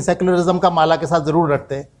गए, लेकिन सेकुलरिज्म का माला के साथ जरूर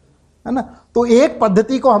रटते हैं, है ना। तो एक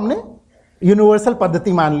पद्धति को हमने यूनिवर्सल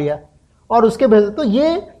पद्धति मान लिया, और उसके बेस तो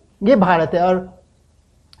ये भारत है। और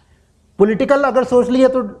पॉलिटिकल अगर सोच लिया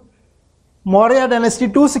तो मौर्य डायनेस्टी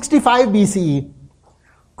 265 BCE,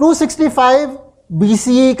 265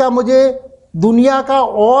 BCE का मुझे दुनिया का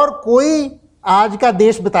और कोई आज का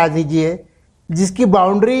देश बता दीजिए जिसकी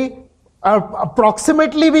बाउंड्री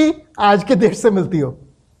अप्रोक्सीमेटली भी आज के देश से मिलती हो,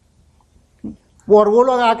 और वो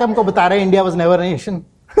लोग आके हमको बता रहे हैं India was never a nation.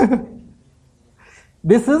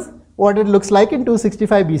 This is what it looks like in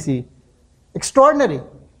 265 BC। Extraordinary.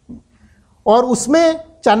 और उसमें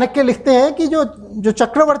चाणक्य लिखते हैं कि जो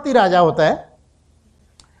चक्रवर्ती राजा होता है,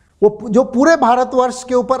 वो जो पूरे भारतवर्ष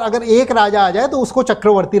के ऊपर अगर एक राजा आ जाए तो उसको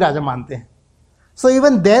चक्रवर्ती राजा मानते हैं। So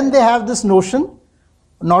even then they have this notion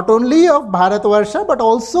not only of Bharatvarsha but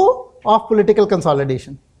also of political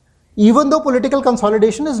consolidation, even though political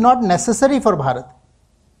consolidation is not necessary for Bharat,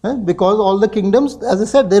 because all the kingdoms, as I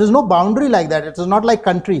said, there is no boundary like that. It is not like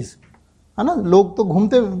countries, है ना, लोग तो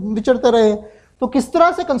घूमते विचरते रहे। तो किस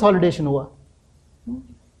तरह से कंसोलिडेशन हुआ?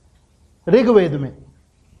 ऋग्वेद में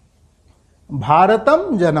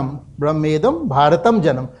भारतम जनम ब्रह्मेदम भारतम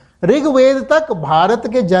जनम, ऋग्वेद तक भारत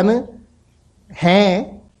के जन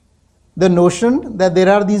हैं। The notion that there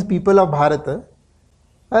are these people of Bharat,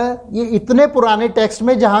 ये इतने पुराने टेक्स्ट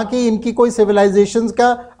में जहां की इनकी कोई सिविलाइजेशंस का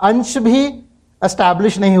अंश भी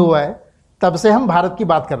एस्टैब्लिश नहीं हुआ है, तब से हम भारत की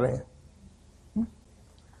बात कर रहे हैं।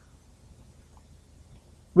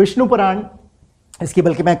 विष्णु पुराण, इसकी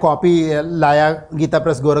बल्कि मैं कॉपी लाया, गीता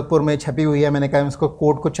प्रेस गोरखपुर में छपी हुई है, मैंने कहा इसको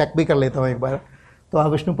कोड को चेक भी कर लेता हूँ एक बार। तो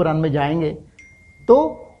आप विष्णु पुराण में जाएंगे तो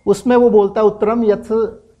उसमें वो बोलता है उत्तरम यत्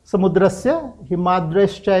समुद्रस्य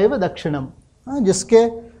हिमाद्रश्चैव दक्षिणम, जिसके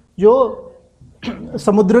जो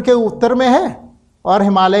समुद्र के उत्तर में है और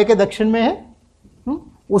हिमालय के दक्षिण में है,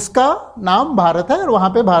 उसका नाम भारत है और वहां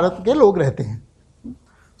पे भारत के लोग रहते हैं।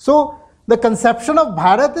 सो the conception of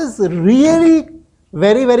Bharat is really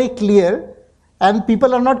very very clear and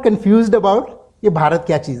people are not confused about ये भारत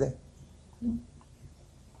क्या चीज है।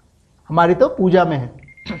 हमारी तो पूजा में है।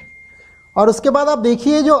 और उसके बाद आप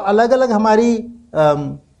देखिए जो अलग अलग हमारी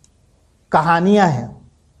कहानियां हैं,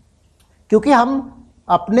 क्योंकि हम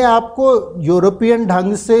अपने आप को यूरोपियन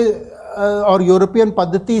ढंग से और यूरोपियन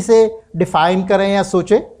पद्धति से डिफाइन करें या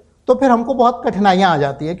सोचें तो फिर हमको बहुत कठिनाइयां आ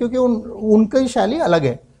जाती है, क्योंकि उनकी शैली अलग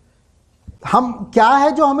है। हम क्या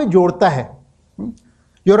है जो हमें जोड़ता है?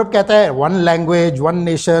 यूरोप कहता है वन लैंग्वेज वन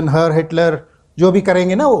नेशन, हर हिटलर जो भी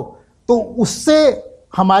करेंगे ना वो, तो उससे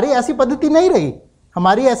हमारी ऐसी पद्धति नहीं रही।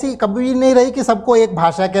 हमारी ऐसी कभी नहीं रही कि सबको एक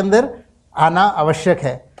भाषा के अंदर आना आवश्यक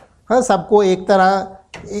है, सबको एक तरह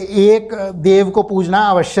एक देव को पूजना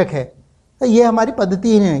आवश्यक है, ये हमारी पद्धति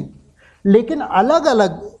ही नहीं। लेकिन अलग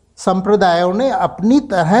अलग संप्रदायों ने अपनी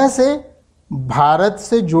तरह से भारत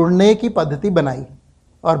से जुड़ने की पद्धति बनाई,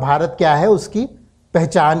 और भारत क्या है, उसकी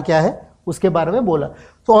पहचान क्या है, उसके बारे में बोला।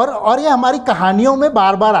 तो और ये हमारी कहानियों में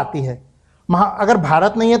बार बार आती है। अगर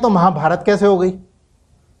भारत नहीं है तो महाभारत कैसे हो गई?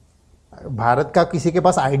 भारत का किसी के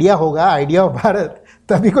पास आइडिया होगा, आइडिया ऑफ भारत,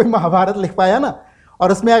 तभी कोई महाभारत लिख पाया ना।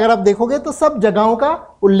 और उसमें अगर आप देखोगे तो सब जगहों का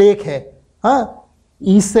उल्लेख है। हाँ,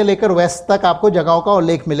 ईस्ट से लेकर वेस्ट तक आपको जगहों का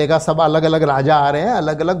उल्लेख मिलेगा। सब अलग अलग राजा आ रहे हैं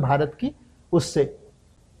अलग अलग भारत की, उससे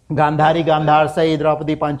गांधारी गांधार से,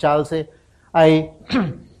 द्रौपदी पांचाल से आई,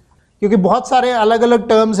 क्योंकि बहुत सारे अलग अलग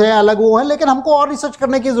टर्म्स हैं, अलग वो हैं, लेकिन हमको और रिसर्च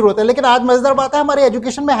करने की जरूरत है। लेकिन आज मजेदार बात है, हमारे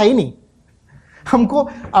एजुकेशन में है ही नहीं। हमको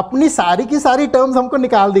अपनी सारी की सारी टर्म्स हमको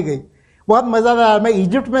निकाल दी गई। बहुत मजेदार, मैं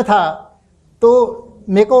इजिप्ट में था तो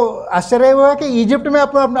मेरे को आश्चर्य हुआ कि इजिप्ट में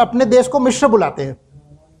अपने देश को मिस्र बुलाते हैं,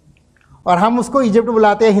 और हम उसको इजिप्ट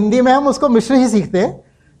बुलाते हैं। हिंदी में हम उसको मिस्र ही सीखते हैं,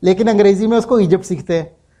 लेकिन अंग्रेजी में उसको इजिप्ट सीखते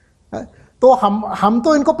हैं। तो हम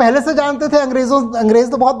तो इनको पहले से जानते थे,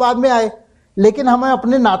 अंग्रेज तो बहुत बाद में आए, लेकिन हमें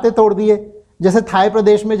अपने नाते तोड़ दिए। जैसे थाई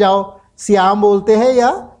प्रदेश में जाओ, सियाम बोलते हैं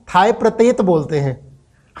या थाई प्रतेत बोलते हैं,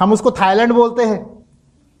 हम उसको थाईलैंड बोलते हैं,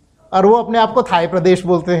 और वो अपने आप को थाई प्रदेश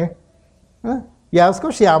बोलते हैं या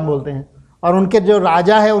उसको श्याम बोलते हैं। और उनके जो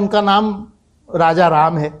राजा है उनका नाम राजा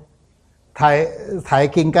राम है, थाई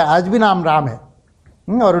किंग का आज भी नाम राम है,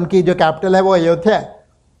 और उनकी जो कैपिटल है वो अयोध्या है।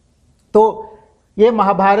 तो ये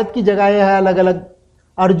महाभारत की जगह है अलग अलग।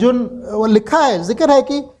 अर्जुन, वो लिखा है, जिक्र है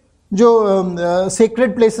कि जो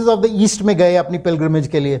sacred places of the East में गए अपनी पिलग्रिमेज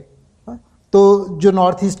के लिए, तो जो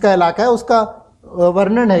नॉर्थ ईस्ट का इलाका है उसका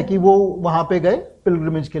वर्णन है कि वो वहां पे गए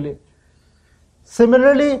पिलग्रिमेज के लिए।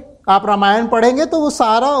 सिमिलरली आप रामायण पढ़ेंगे तो वो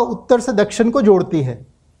सारा उत्तर से दक्षिण को जोड़ती है,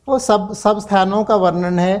 और सब स्थानों का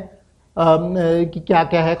वर्णन है कि क्या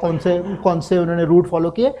क्या है, कौन से उन्होंने रूट फॉलो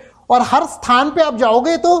किए। और हर स्थान पे आप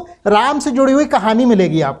जाओगे तो राम से जुड़ी हुई कहानी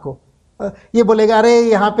मिलेगी आपको। ये बोलेगा अरे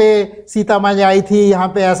यहाँ पे सीता माँ आई थी, यहाँ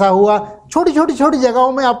पे ऐसा हुआ। छोटी छोटी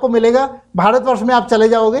जगहों में आपको मिलेगा। भारतवर्ष में आप चले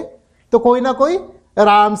जाओगे तो कोई ना कोई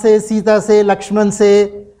राम से, सीता से, लक्ष्मण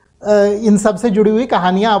से, इन सब से जुड़ी हुई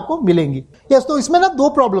कहानियां आपको मिलेंगी। यस, तो इसमें ना दो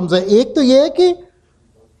प्रॉब्लम्स है। एक तो ये है कि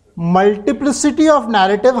मल्टीप्लिसिटी ऑफ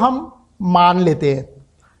नैरेटिव हम मान लेते हैं,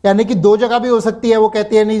 यानी कि दो जगह भी हो सकती है। वो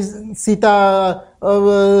कहती है नहीं सीता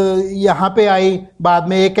यहाँ पे आई, बाद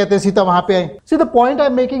में एक कहते हैं सीता वहाँ पे आई। See the point I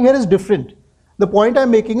am making here is different. The point I am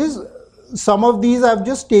making is some of these I've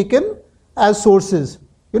just taken as sources,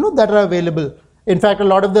 that are available. In fact, a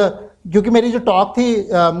lot of the, क्योंकि मेरी जो talk थी,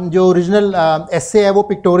 जो original एसे है वो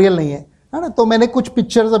pictorial नहीं है ना, तो मैंने कुछ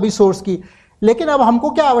पिक्चर्स अभी सोर्स की। लेकिन अब हमको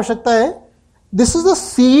क्या आवश्यकता है, this is the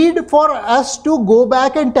seed for us to go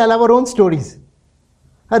back and tell our own stories.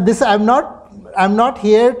 This I am not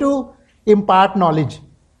here to impart knowledge.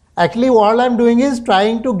 Actually all I am doing is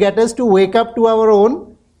trying to get us to wake up to our own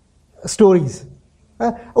stories.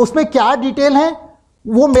 उसमें क्या detail है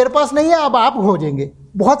वो मेरे पास नहीं है, अब आप खोजेंगे,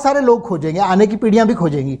 बहुत सारे लोग खोजेंगे, आने की पीढ़ियां भी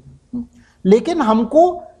खोजेंगी, लेकिन हमको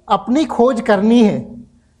अपनी खोज करनी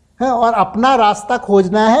है और अपना रास्ता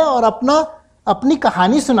खोजना है और अपनी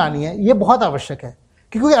कहानी सुनानी है। ये बहुत आवश्यक है,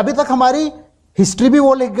 क्योंकि अभी तक हमारी हिस्ट्री भी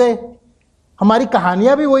वो लिख गए, हमारी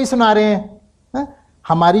कहानियां भी वही सुना रहे हैं।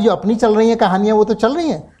 हमारी जो अपनी चल रही हैं कहानियां वो तो चल रही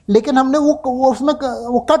हैं, लेकिन हमने वो उसमें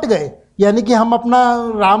वो कट गए। यानी कि हम अपना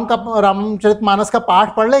रामचरितमानस का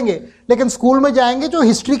पाठ पढ़ लेंगे, लेकिन स्कूल में जाएंगे जो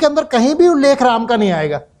हिस्ट्री के अंदर कहीं भी उल्लेख राम का नहीं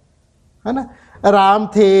आएगा, है ना। राम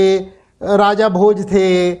थे, राजा भोज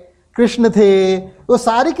थे, कृष्ण थे, वो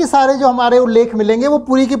सारे के सारे जो हमारे उल्लेख मिलेंगे वो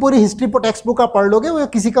पूरी की पूरी हिस्ट्री टेक्स्ट बुक का पढ़ लोगे, वो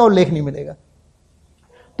किसी का उल्लेख नहीं मिलेगा।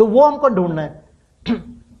 तो वो हमको ढूंढना है।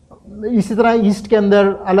 इसी तरह ईस्ट के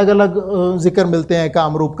अंदर अलग अलग जिक्र मिलते हैं,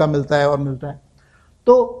 कामरूप का मिलता है और मिलता है।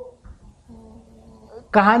 तो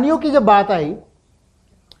कहानियों की जब बात आई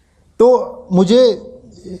तो मुझे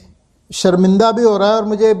शर्मिंदा भी हो रहा है और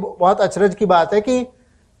मुझे बहुत अचरज की बात है कि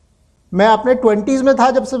मैं अपने 20s में था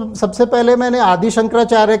जब सबसे पहले मैंने आदि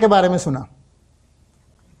शंकराचार्य के बारे में सुना।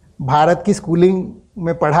 भारत की स्कूलिंग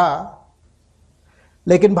में पढ़ा,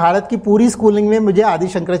 लेकिन भारत की पूरी स्कूलिंग में मुझे आदि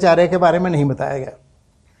शंकराचार्य के बारे में नहीं बताया गया।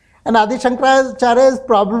 And Adi Shankaracharya is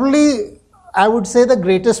probably, I would say, the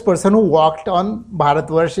greatest person who walked on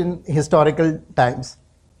Bharatvarsha in historical times.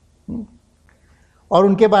 और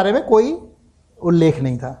उनके बारे में कोई उल्लेख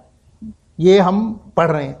नहीं था, ये हम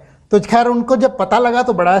पढ़ रहे हैं। तो खैर उनको जब पता लगा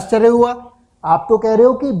तो बड़ा आश्चर्य हुआ। आप तो कह रहे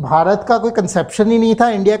हो कि भारत का कोई कंसेप्शन ही नहीं था,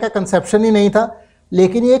 इंडिया का कंसेप्शन ही नहीं था,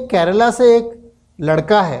 लेकिन ये केरला से एक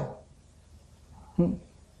लड़का है,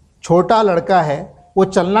 छोटा लड़का है, वो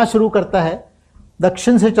चलना शुरू करता है,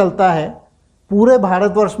 दक्षिण से चलता है, पूरे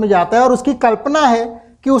भारतवर्ष में जाता है और उसकी कल्पना है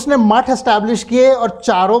कि उसने मठ एस्टैब्लिश किए और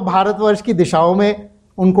चारों भारतवर्ष की दिशाओं में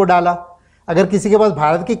उनको डाला। अगर किसी के पास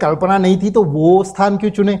भारत की कल्पना नहीं थी तो वो स्थान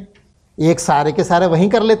क्यों चुने? एक सारे के सारे वहीं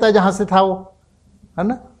कर लेता जहां से था वो, है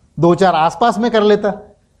ना, दो चार आसपास में कर लेता।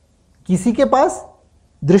 किसी के पास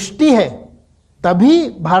दृष्टि है तभी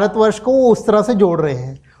भारतवर्ष को वो उस तरह से जोड़ रहे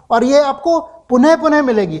हैं। और ये आपको पुनः पुनः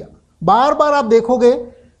मिलेगी, बार बार आप देखोगे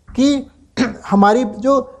कि हमारी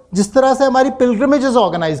जो जिस तरह से हमारी पिलग्रिमेजेस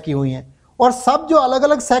ऑर्गेनाइज की हुई हैं, और सब जो अलग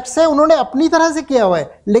अलग सेक्ट्स हैं उन्होंने अपनी तरह से किया हुआ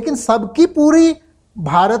है, लेकिन सबकी पूरी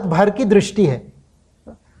भारत भर की दृष्टि है।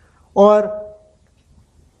 और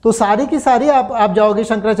तो सारी की सारी आप जाओगे,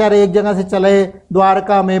 शंकराचार्य एक जगह से चले,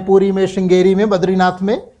 द्वारका में, पुरी में, श्रृंगेरी में, बद्रीनाथ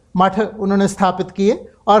में मठ उन्होंने स्थापित किए,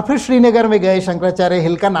 और फिर श्रीनगर में गए। शंकराचार्य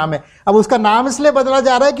हिल का नाम है। अब उसका नाम इसलिए बदला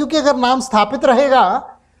जा रहा है क्योंकि अगर नाम स्थापित रहेगा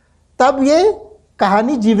तब ये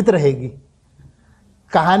कहानी जीवित रहेगी।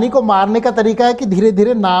 कहानी को मारने का तरीका है कि धीरे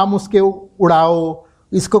धीरे नाम उसके उड़ाओ,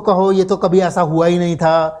 इसको कहो ये तो कभी ऐसा हुआ ही नहीं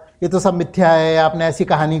था, ये तो सब मिथ्या है, आपने ऐसी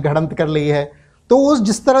कहानी गढ़ंत कर ली है। तो उस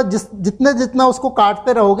जितना उसको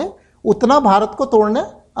काटते रहोगे उतना भारत को तोड़ना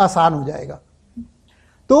आसान हो जाएगा।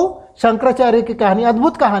 तो शंकराचार्य की कहानी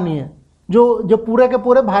अद्भुत कहानी है जो पूरे के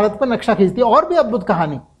पूरे भारत पर नक्शा खींचती है। और भी अद्भुत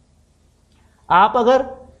कहानी, आप अगर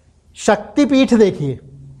शक्तिपीठ देखिए,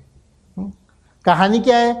 कहानी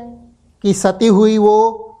क्या है कि सती हुई वो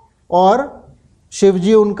और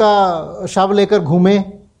शिवजी उनका शव लेकर घूमे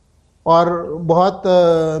और बहुत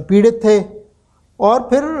पीड़ित थे, और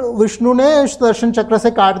फिर विष्णु ने सुदर्शन चक्र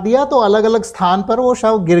से काट दिया तो अलग अलग स्थान पर वो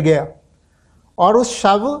शव गिर गया, और उस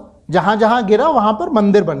शव जहाँ जहाँ गिरा वहाँ पर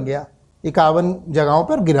मंदिर बन गया, 51 जगहों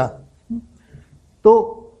पर गिरा। तो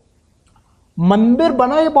मंदिर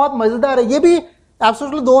बना, ये बहुत मज़ेदार है। ये भी आप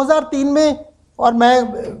सोच लो 2003 में, और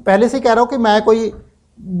मैं पहले से कह रहा हूँ कि मैं कोई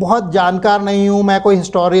बहुत जानकार नहीं हूँ, मैं कोई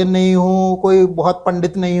हिस्टोरियन नहीं हूँ, कोई बहुत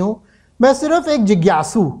पंडित नहीं हूँ, मैं सिर्फ एक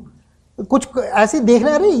जिज्ञासु, कुछ ऐसी देख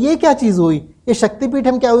रहा है, अरे ये क्या चीज़ हुई, ये शक्तिपीठ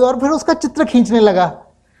में क्या हुई, और फिर उसका चित्र खींचने लगा।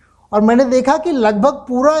 और मैंने देखा कि लगभग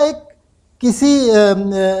पूरा एक किसी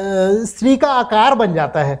स्त्री का आकार बन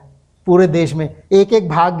जाता है पूरे देश में, एक एक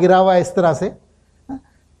भाग गिरा हुआ है इस तरह से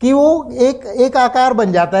कि वो एक आकार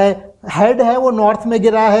बन जाता है। हेड है वो नॉर्थ में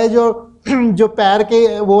गिरा है, जो पैर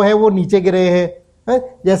के वो है वो नीचे गिरे हैं,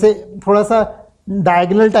 जैसे थोड़ा सा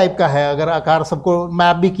डायगोनल टाइप का है, अगर आकार सबको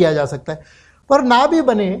मैप भी किया जा सकता है, पर ना भी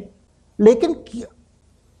बने, लेकिन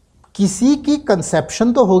किसी की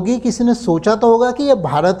कंसेप्शन तो होगी, किसी ने सोचा तो होगा कि ये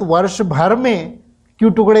भारतवर्ष भर में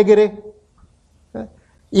क्यों टुकड़े गिरे,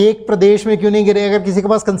 एक प्रदेश में क्यों नहीं गिरे। अगर किसी के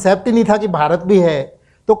पास कंसेप्ट ही नहीं था कि भारत भी है,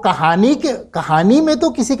 तो कहानी में तो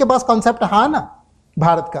किसी के पास कॉन्सेप्ट हाँ ना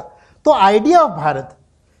भारत का। तो आइडिया ऑफ भारत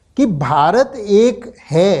कि भारत एक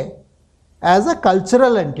है as a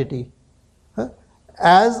cultural entity,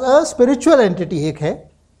 as a spiritual entity एक है,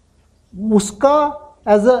 उसका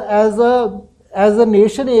एज अ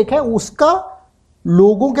नेशन एक है, उसका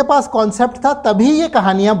लोगों के पास कॉन्सेप्ट था, तभी ये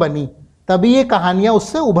कहानियां बनी, तभी ये कहानियां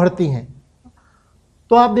उससे उभरती हैं।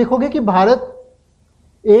 तो आप देखोगे कि भारत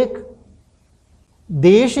एक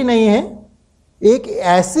देश ही नहीं है, एक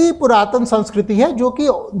ऐसी पुरातन संस्कृति है जो कि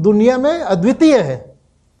दुनिया में अद्वितीय है,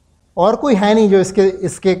 और कोई है नहीं जो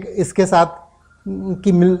इसके साथ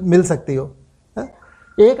की मिल सकती हो।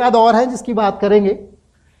 एक आध और है जिसकी बात करेंगे।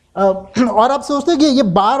 और आप सोचते हैं कि ये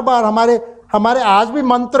बार बार हमारे आज भी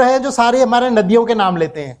मंत्र है जो सारे हमारे नदियों के नाम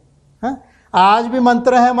लेते हैं, आज भी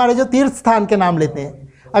मंत्र है हमारे जो तीर्थ स्थान के नाम लेते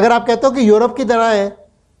हैं। अगर आप कहते हो कि यूरोप की तरह है,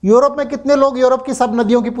 यूरोप में कितने लोग यूरोप की सब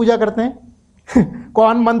नदियों की पूजा करते हैं?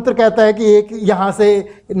 कौन मंत्र कहता है कि एक यहां से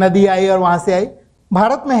नदी आई और वहां से आई?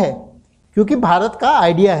 भारत में है, क्योंकि भारत का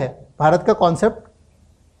आइडिया है, भारत का कॉन्सेप्ट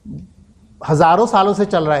हजारों सालों से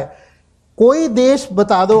चल रहा है। कोई देश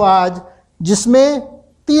बता दो आज जिसमें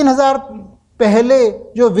 3000 पहले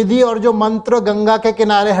जो विधि और जो मंत्र गंगा के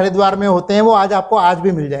किनारे हरिद्वार में होते हैं वो आपको आज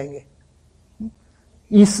भी मिल जाएंगे।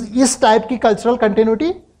 इस टाइप की कल्चरल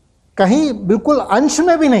कंटिन्यूटी कहीं बिल्कुल अंश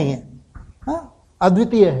में भी नहीं है,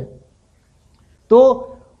 अद्वितीय है। तो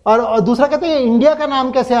और दूसरा कहते हैं इंडिया का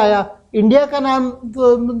नाम कैसे आया? इंडिया का नाम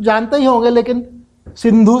तो जानते ही होंगे, लेकिन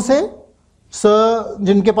सिंधु से स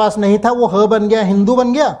जिनके पास नहीं था वो ह बन गया, हिंदू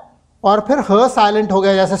बन गया, और फिर ह साइलेंट हो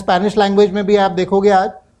गया। जैसे स्पेनिश लैंग्वेज में भी आप देखोगे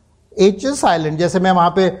आज एच साइलेंट। जैसे मैं वहाँ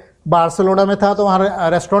पे बार्सिलोना में था तो वहाँ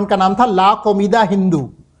रेस्टोरेंट का नाम था ला कोमिदा हिंदू,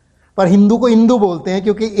 पर हिंदू को इंदू बोलते हैं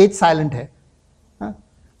क्योंकि एच साइलेंट है।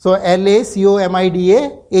 सो LACOMIDAHINDU,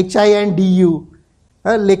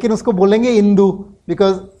 लेकिन उसको बोलेंगे Indu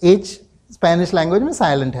because H Spanish language में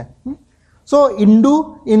साइलेंट है। सो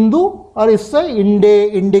इंदू और इससे इंडे,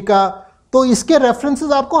 इंडिका, तो इसके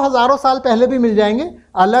रेफरेंसेस आपको हजारों साल पहले भी मिल जाएंगे।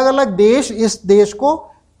 अलग अलग देश इस देश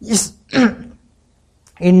को इस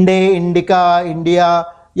इंडे, इंडिका,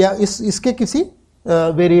 इंडिया या इसके किसी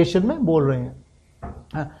वेरिएशन में बोल रहे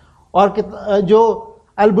हैं। और जो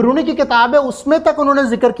अलबरूनी की किताब है उसमें तक उन्होंने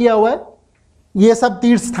जिक्र किया हुआ है ये सब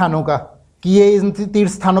तीर्थ स्थानों का, कि ये इन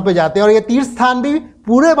तीर्थ स्थानों पे जाते हैं, और ये तीर्थ स्थान भी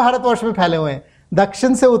पूरे भारतवर्ष में फैले हुए हैं,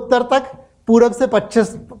 दक्षिण से उत्तर तक, पूरब से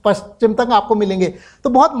पश्चिम तक आपको मिलेंगे। तो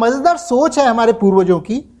बहुत मजेदार सोच है हमारे पूर्वजों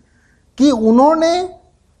की कि उन्होंने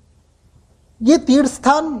ये तीर्थ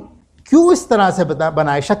स्थान क्यों इस तरह से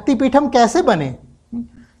बनाए, शक्तिपीठम कैसे बने,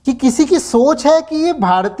 कि किसी की सोच है कि ये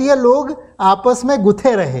भारतीय लोग आपस में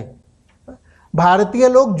गुथे रहे, भारतीय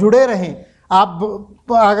लोग जुड़े रहें।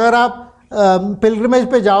 अगर आप पिलग्रिमेज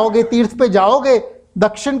पे जाओगे, तीर्थ पे जाओगे,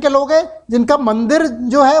 दक्षिण के लोग हैं जिनका मंदिर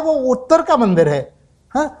जो है वो उत्तर का मंदिर है।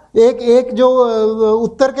 एक जो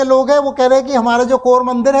उत्तर के लोग हैं वो कह रहे हैं कि हमारा जो कोर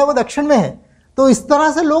मंदिर है वो दक्षिण में है। तो इस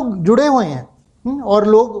तरह से लोग जुड़े हुए हैं और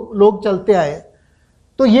लोग चलते आए।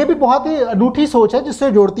 तो ये भी बहुत ही अनूठी सोच है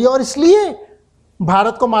जिससे जोड़ती है, और इसलिए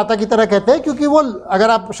भारत को माता की तरह कहते हैं, क्योंकि वो अगर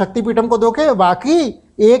आप शक्तिपीठम को देखोगे वाकई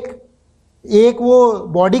एक वो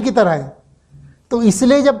बॉडी की तरह है। तो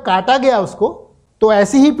इसलिए जब काटा गया उसको तो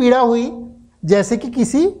ऐसी ही पीड़ा हुई जैसे कि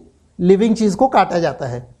किसी लिविंग चीज को काटा जाता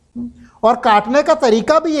है। और काटने का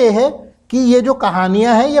तरीका भी ये है कि ये जो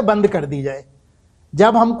कहानियां हैं ये बंद कर दी जाए।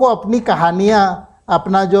 जब हमको अपनी कहानियां,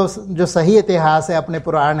 अपना जो सही इतिहास है, अपने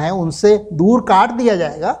पुराण है, उनसे दूर काट दिया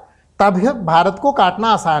जाएगा, तब भारत को काटना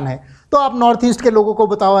आसान है। तो आप नॉर्थ ईस्ट के लोगों को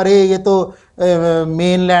बताओ, अरे ये तो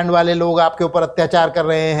मेन लैंड वाले लोग आपके ऊपर अत्याचार कर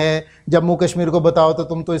रहे हैं। जम्मू कश्मीर को बताओ तो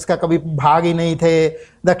तुम तो इसका कभी भाग ही नहीं थे।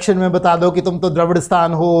 दक्षिण में बता दो कि तुम तो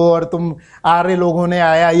द्रविड़स्तान हो और तुम आर्य लोगों ने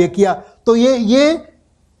आया ये किया। तो ये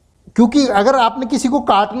क्योंकि अगर आपने किसी को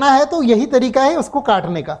काटना है तो यही तरीका है उसको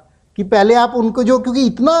काटने का, कि पहले आप उनको जो, क्योंकि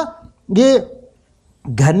इतना ये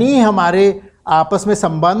घनी हमारे आपस में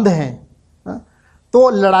संबंध हैं, तो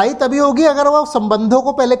लड़ाई तभी होगी अगर वो संबंधों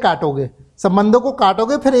को पहले काटोगे। संबंधों को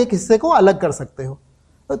काटोगे फिर एक हिस्से को अलग कर सकते हो।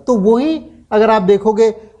 तो वही अगर आप देखोगे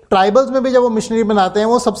ट्राइबल्स में भी जब वो मिशनरी बनाते हैं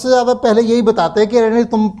वो सबसे ज़्यादा पहले यही बताते हैं कि अरे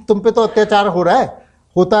तुम पे तो अत्याचार हो रहा है,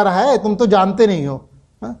 होता रहा है, तुम तो जानते नहीं हो।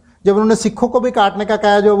 जब उन्होंने सिखों को भी काटने का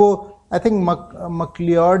कहा, जो वो आई थिंक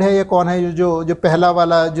मक्लियॉर्ड है या कौन है जो पहला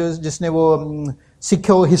वाला जिसने वो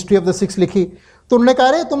सिखों हिस्ट्री ऑफ द सिक्स लिखी, तो उन्होंने कहा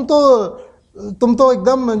रे तुम तो तुम तो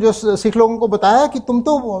एकदम जो सिख लोगों को बताया कि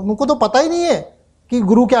उनको तो पता ही नहीं है कि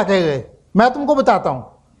गुरु क्या कह गए, मैं तुमको बताता हूं।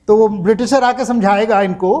 तो वो ब्रिटिशर आके समझाएगा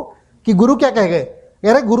इनको कि गुरु क्या कह गए।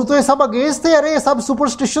 अरे गुरु तो ये सब अगेंस्ट थे, अरे ये सब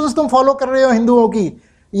सुपरस्टिशंस तुम फॉलो कर रहे हो हिंदुओं की,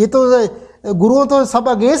 ये तो गुरुओं तो सब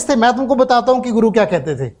अगेंस्ट थे, मैं तुमको बताता हूं कि गुरु क्या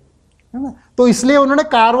कहते थे, है ना। तो इसलिए उन्होंने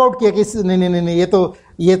कार्व आउट किया कि नहीं नहीं नहीं,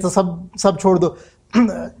 ये तो सब छोड़ दो।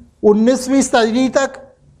 19वीं सदी तक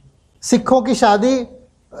सिखों की शादी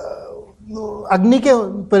अग्नि के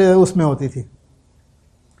उसमें होती थी।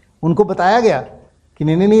 उनको बताया गया कि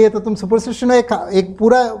नहीं नहीं नहीं, ये तो तुम सुपरस्टिशन, एक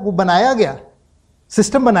पूरा वो बनाया गया,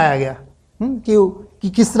 सिस्टम बनाया गया कि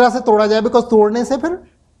किस तरह से तोड़ा जाए, बिकॉज तोड़ने से फिर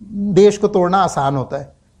देश को तोड़ना आसान होता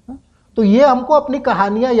है। तो ये हमको अपनी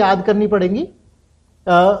कहानियां याद करनी पड़ेंगी।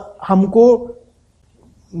 हमको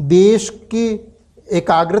देश की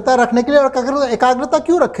एकाग्रता रखने के लिए, और एकाग्रता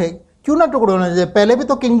क्यों रखे, क्यों ना टुकड़े होने दे, पहले भी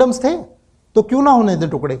तो किंगडम्स थे, तो क्यों ना होने दे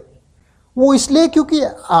टुकड़े। वो इसलिए क्योंकि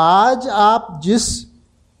आज आप जिस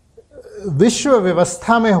विश्व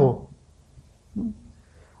व्यवस्था में हो,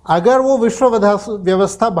 अगर वो विश्व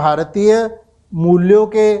व्यवस्था भारतीय मूल्यों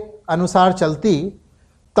के अनुसार चलती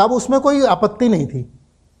तब उसमें कोई आपत्ति नहीं थी।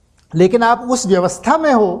 लेकिन आप उस व्यवस्था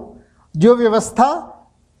में हो जो व्यवस्था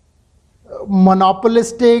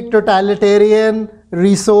मोनोपोलिस्टिक, टोटलिटेरियन,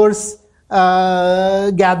 रिसोर्स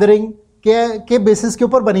गैदरिंग के बेसिस के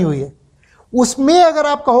ऊपर बनी हुई है। उसमें अगर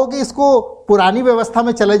आप कहोगे इसको पुरानी व्यवस्था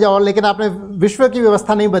में चले जाओ, लेकिन आपने विश्व की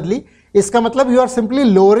व्यवस्था नहीं बदली, इसका मतलब you are simply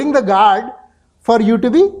lowering the guard for you to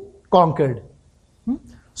be conquered.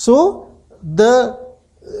 So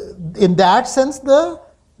in that sense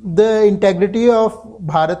the integrity of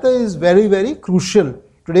Bharat is very very crucial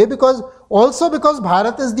today, because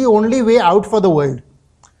Bharat is the only way out for the world.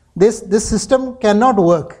 This system cannot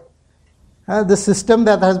work. The system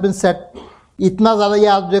that has been set, इतना ज़्यादा, ये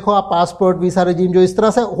आप देखो, आप passport visa regime जो इस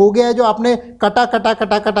तरह से हो गया है, जो आपने कटा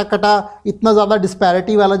इतना ज़्यादा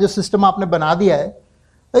डिस्पैरिटी वाला जो सिस्टम आपने बना दिया है,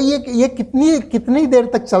 तो ये कितनी देर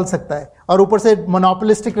तक चल सकता है। और ऊपर से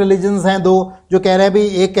मोनोपोलिस्टिक रिलीजन्स हैं दो, जो कह रहे हैं भी,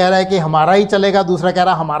 एक कह रहा है कि हमारा ही चलेगा, दूसरा कह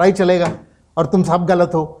रहा है हमारा ही चलेगा, और तुम सब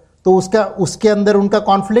गलत हो। तो उसके अंदर उनका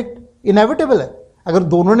कॉन्फ्लिक्ट इनएविटेबल है। अगर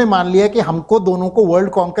दोनों ने मान लिया कि हमको दोनों को वर्ल्ड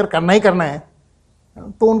कॉन्कर करना ही करना है,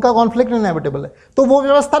 तो उनका कॉन्फ्लिक्ट इनएविटेबल है, तो वो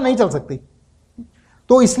व्यवस्था नहीं चल सकती।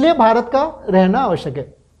 तो इसलिए भारत का रहना आवश्यक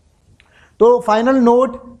है। तो फाइनल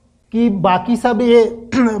नोट कि बाकी सब ये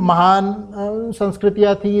महान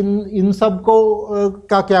संस्कृतियां थी, इन सब को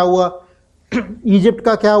का क्या हुआ, इजिप्ट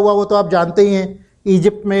का क्या हुआ वो तो आप जानते ही हैं।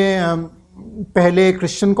 इजिप्ट में पहले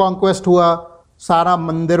क्रिश्चियन कॉन्क्वेस्ट हुआ, सारा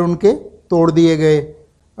मंदिर उनके तोड़ दिए गए,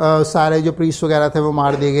 सारे जो प्रीस्ट वगैरह थे वो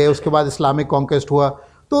मार दिए गए। उसके बाद इस्लामिक कॉन्क्वेस्ट हुआ।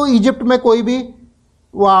 तो इजिप्ट में कोई भी,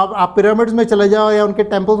 वो आप पिरामिड्स में चले जाओ या उनके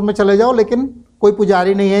टेम्पल्स में चले जाओ, लेकिन कोई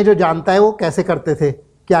पुजारी नहीं है जो जानता है वो कैसे करते थे,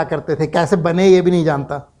 क्या करते थे, कैसे बने, ये भी नहीं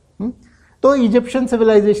जानता। तो Egyptian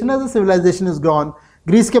civilisation as a civilisation is gone.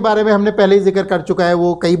 Greece के बारे में हमने पहले ही जिक्र कर चुका है,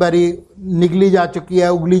 वो कई बारी निगली जा चुकी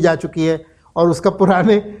है, उगली जा चुकी है, और उसका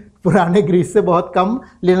पुराने ग्रीस से बहुत कम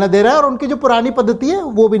लेना दे रहा है। और उनकी जो पुरानी पद्धति है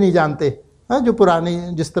वो भी नहीं जानते, जो पुरानी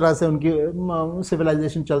जिस तरह से उनकी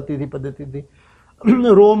सिविलाइजेशन चलती थी, पद्धति थी।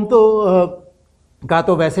 रोम का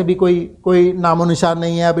तो वैसे भी कोई नामो निशान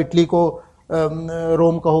नहीं है। अब इटली को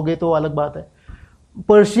रोम कहोगे तो अलग बात है।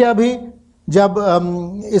 पर्शिया भी जब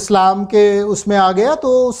इस्लाम के उसमें आ गया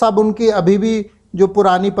तो सब उनकी अभी भी जो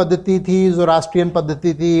पुरानी पद्धति थी, जो राष्ट्रीय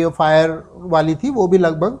पद्धति थी, फायर वाली थी, वो भी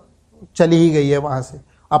लगभग चली ही गई है वहाँ से,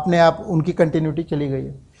 अपने आप उनकी कंटिन्यूटी चली गई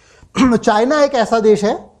है। चाइना एक ऐसा देश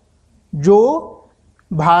है जो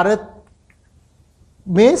भारत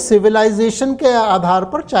में सिविलाइजेशन के आधार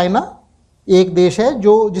पर चाइना एक देश है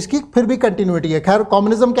जो जिसकी फिर भी कंटिन्यूटी है। खैर,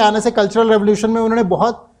 कम्युनिज्म के आने से, कल्चरल रेवोल्यूशन में उन्होंने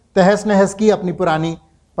बहुत तहस नहस की अपनी पुरानी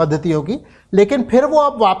पद्धतियों की, लेकिन फिर वो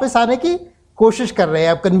अब वापस आने की कोशिश कर रहे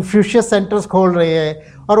हैं। अब कन्फ्यूशियस सेंटर्स खोल रहे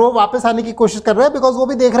हैं और वो वापस आने की कोशिश कर रहे हैं, बिकॉज वो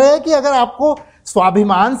भी देख रहे हैं कि अगर आपको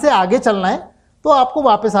स्वाभिमान से आगे चलना है तो आपको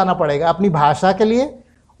वापस आना पड़ेगा, अपनी भाषा के लिए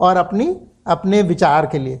और अपने विचार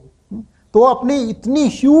के लिए। तो अपनी इतनी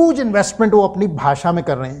ह्यूज इन्वेस्टमेंट वो अपनी भाषा में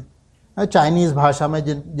कर रहे हैं, चाइनीज़ भाषा में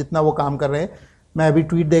जितना वो काम कर रहे हैं। मैं अभी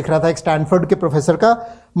ट्वीट देख रहा था एक स्टैनफोर्ड के प्रोफेसर का,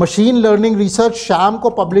 मशीन लर्निंग रिसर्च शाम को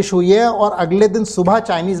पब्लिश हुई है और अगले दिन सुबह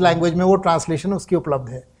चाइनीज़ लैंग्वेज में वो ट्रांसलेशन उसकी उपलब्ध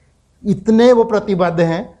है। इतने वो प्रतिबद्ध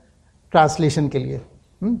हैं ट्रांसलेशन के लिए।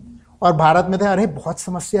 और भारत में थे, अरे बहुत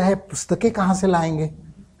समस्या है, पुस्तकें कहाँ से लाएंगे?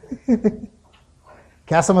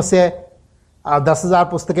 क्या समस्या है? 10,000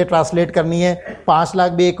 पुस्तकें ट्रांसलेट करनी है, 5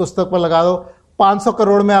 लाख भी एक पुस्तक पर लगा दो, 500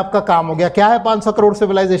 करोड़ में आपका काम हो गया। क्या है 500 करोड़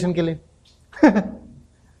सिविलाइजेशन के लिए?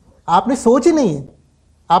 आपने सोच ही नहीं है,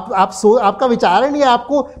 आपका विचार ही नहीं है,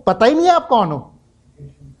 आपको पता ही नहीं है आप कौन हो।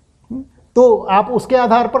 तो आप उसके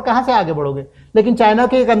आधार पर कहाँ से आगे बढ़ोगे। लेकिन चाइना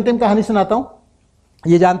की एक अंतिम कहानी सुनाता हूँ।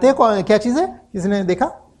 ये जानते हैं क्या चीज़ है, किसी ने देखा?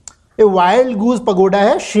 ये वाइल्ड गूज पगोडा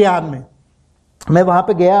है शियान में। मैं वहाँ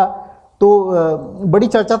पे गया तो बड़ी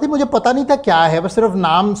चर्चा थी, मुझे पता नहीं था क्या है, बस सिर्फ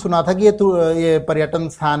नाम सुना था कि ये पर्यटन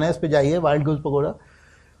स्थान है, इस पे जाइए, वाइल्ड गूज पगोडा।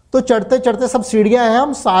 तो चढ़ते चढ़ते सब सीढ़ियाँ हैं,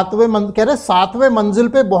 हम कह रहे 7वें मंजिल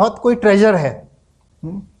पे बहुत कोई ट्रेजर है।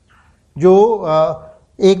 जो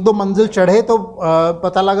 1-2 मंजिल चढ़े तो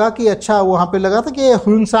पता लगा कि अच्छा, वहाँ पे लगा था कि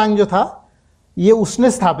ह्यूनसांग जो था ये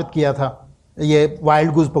उसने स्थापित किया था ये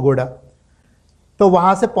वाइल्ड गूज पगोडा। तो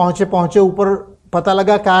वहाँ से पहुँचे पहुँचे ऊपर पता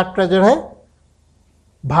लगा क्या ट्रेजर है।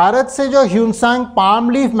 भारत से जो ह्यूनसांग पाम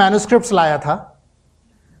लीफ मैन्युस्क्रिप्ट्स लाया था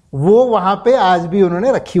वो वहाँ पे आज भी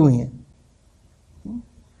उन्होंने रखी हुई हैं।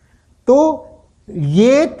 तो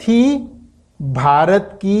ये थी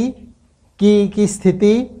भारत की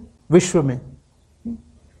स्थिति विश्व में।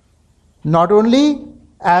 Not only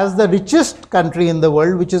as the richest country in the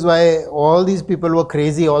world, which is why all these people were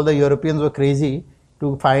crazy, all the Europeans were crazy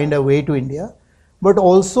to find a way to India, but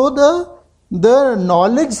also the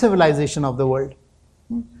knowledge civilization of the world.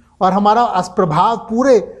 और हमारा प्रभाव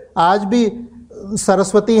पूरे आज भी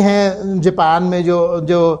सरस्वती हैं Japan में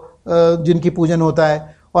जो जिनकी पूजन होता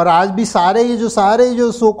है, और आज भी सारे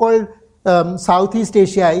जो so called South East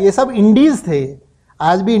Asia है, ये सब इंडीज थे।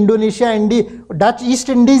 आज भी Indonesia, Dutch East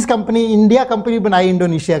Indies company, India company बनाई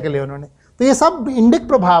इंडोनेशिया के लिए उन्होंने। तो ये सब इंडिक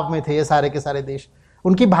प्रभाव में थे ये सारे के सारे देश।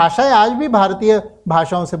 उनकी भाषाएं आज भी भारतीय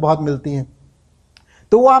भाषाओं से बहुत मिलती हैं।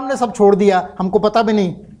 तो वो हमने सब छोड़ दिया, हमको पता भी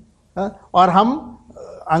नहीं। और हम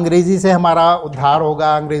अंग्रेजी से हमारा उद्धार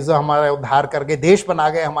होगा, अंग्रेजों हमारा उद्धार करके देश बना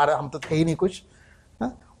गए हमारा, हम तो थे ही नहीं कुछ,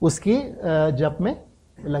 उसकी जप में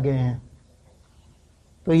लगे हैं।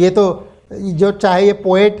 तो ये तो जो चाहे ये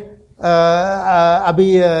पोएट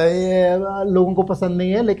अभी लोगों को पसंद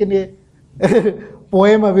नहीं है, लेकिन ये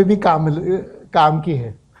पोएम अभी भी काम की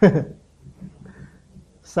है।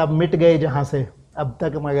 सब मिट गए जहां से, अब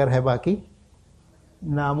तक मगर है बाकी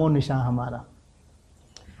नामो निशान हमारा।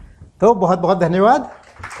 तो बहुत बहुत धन्यवाद।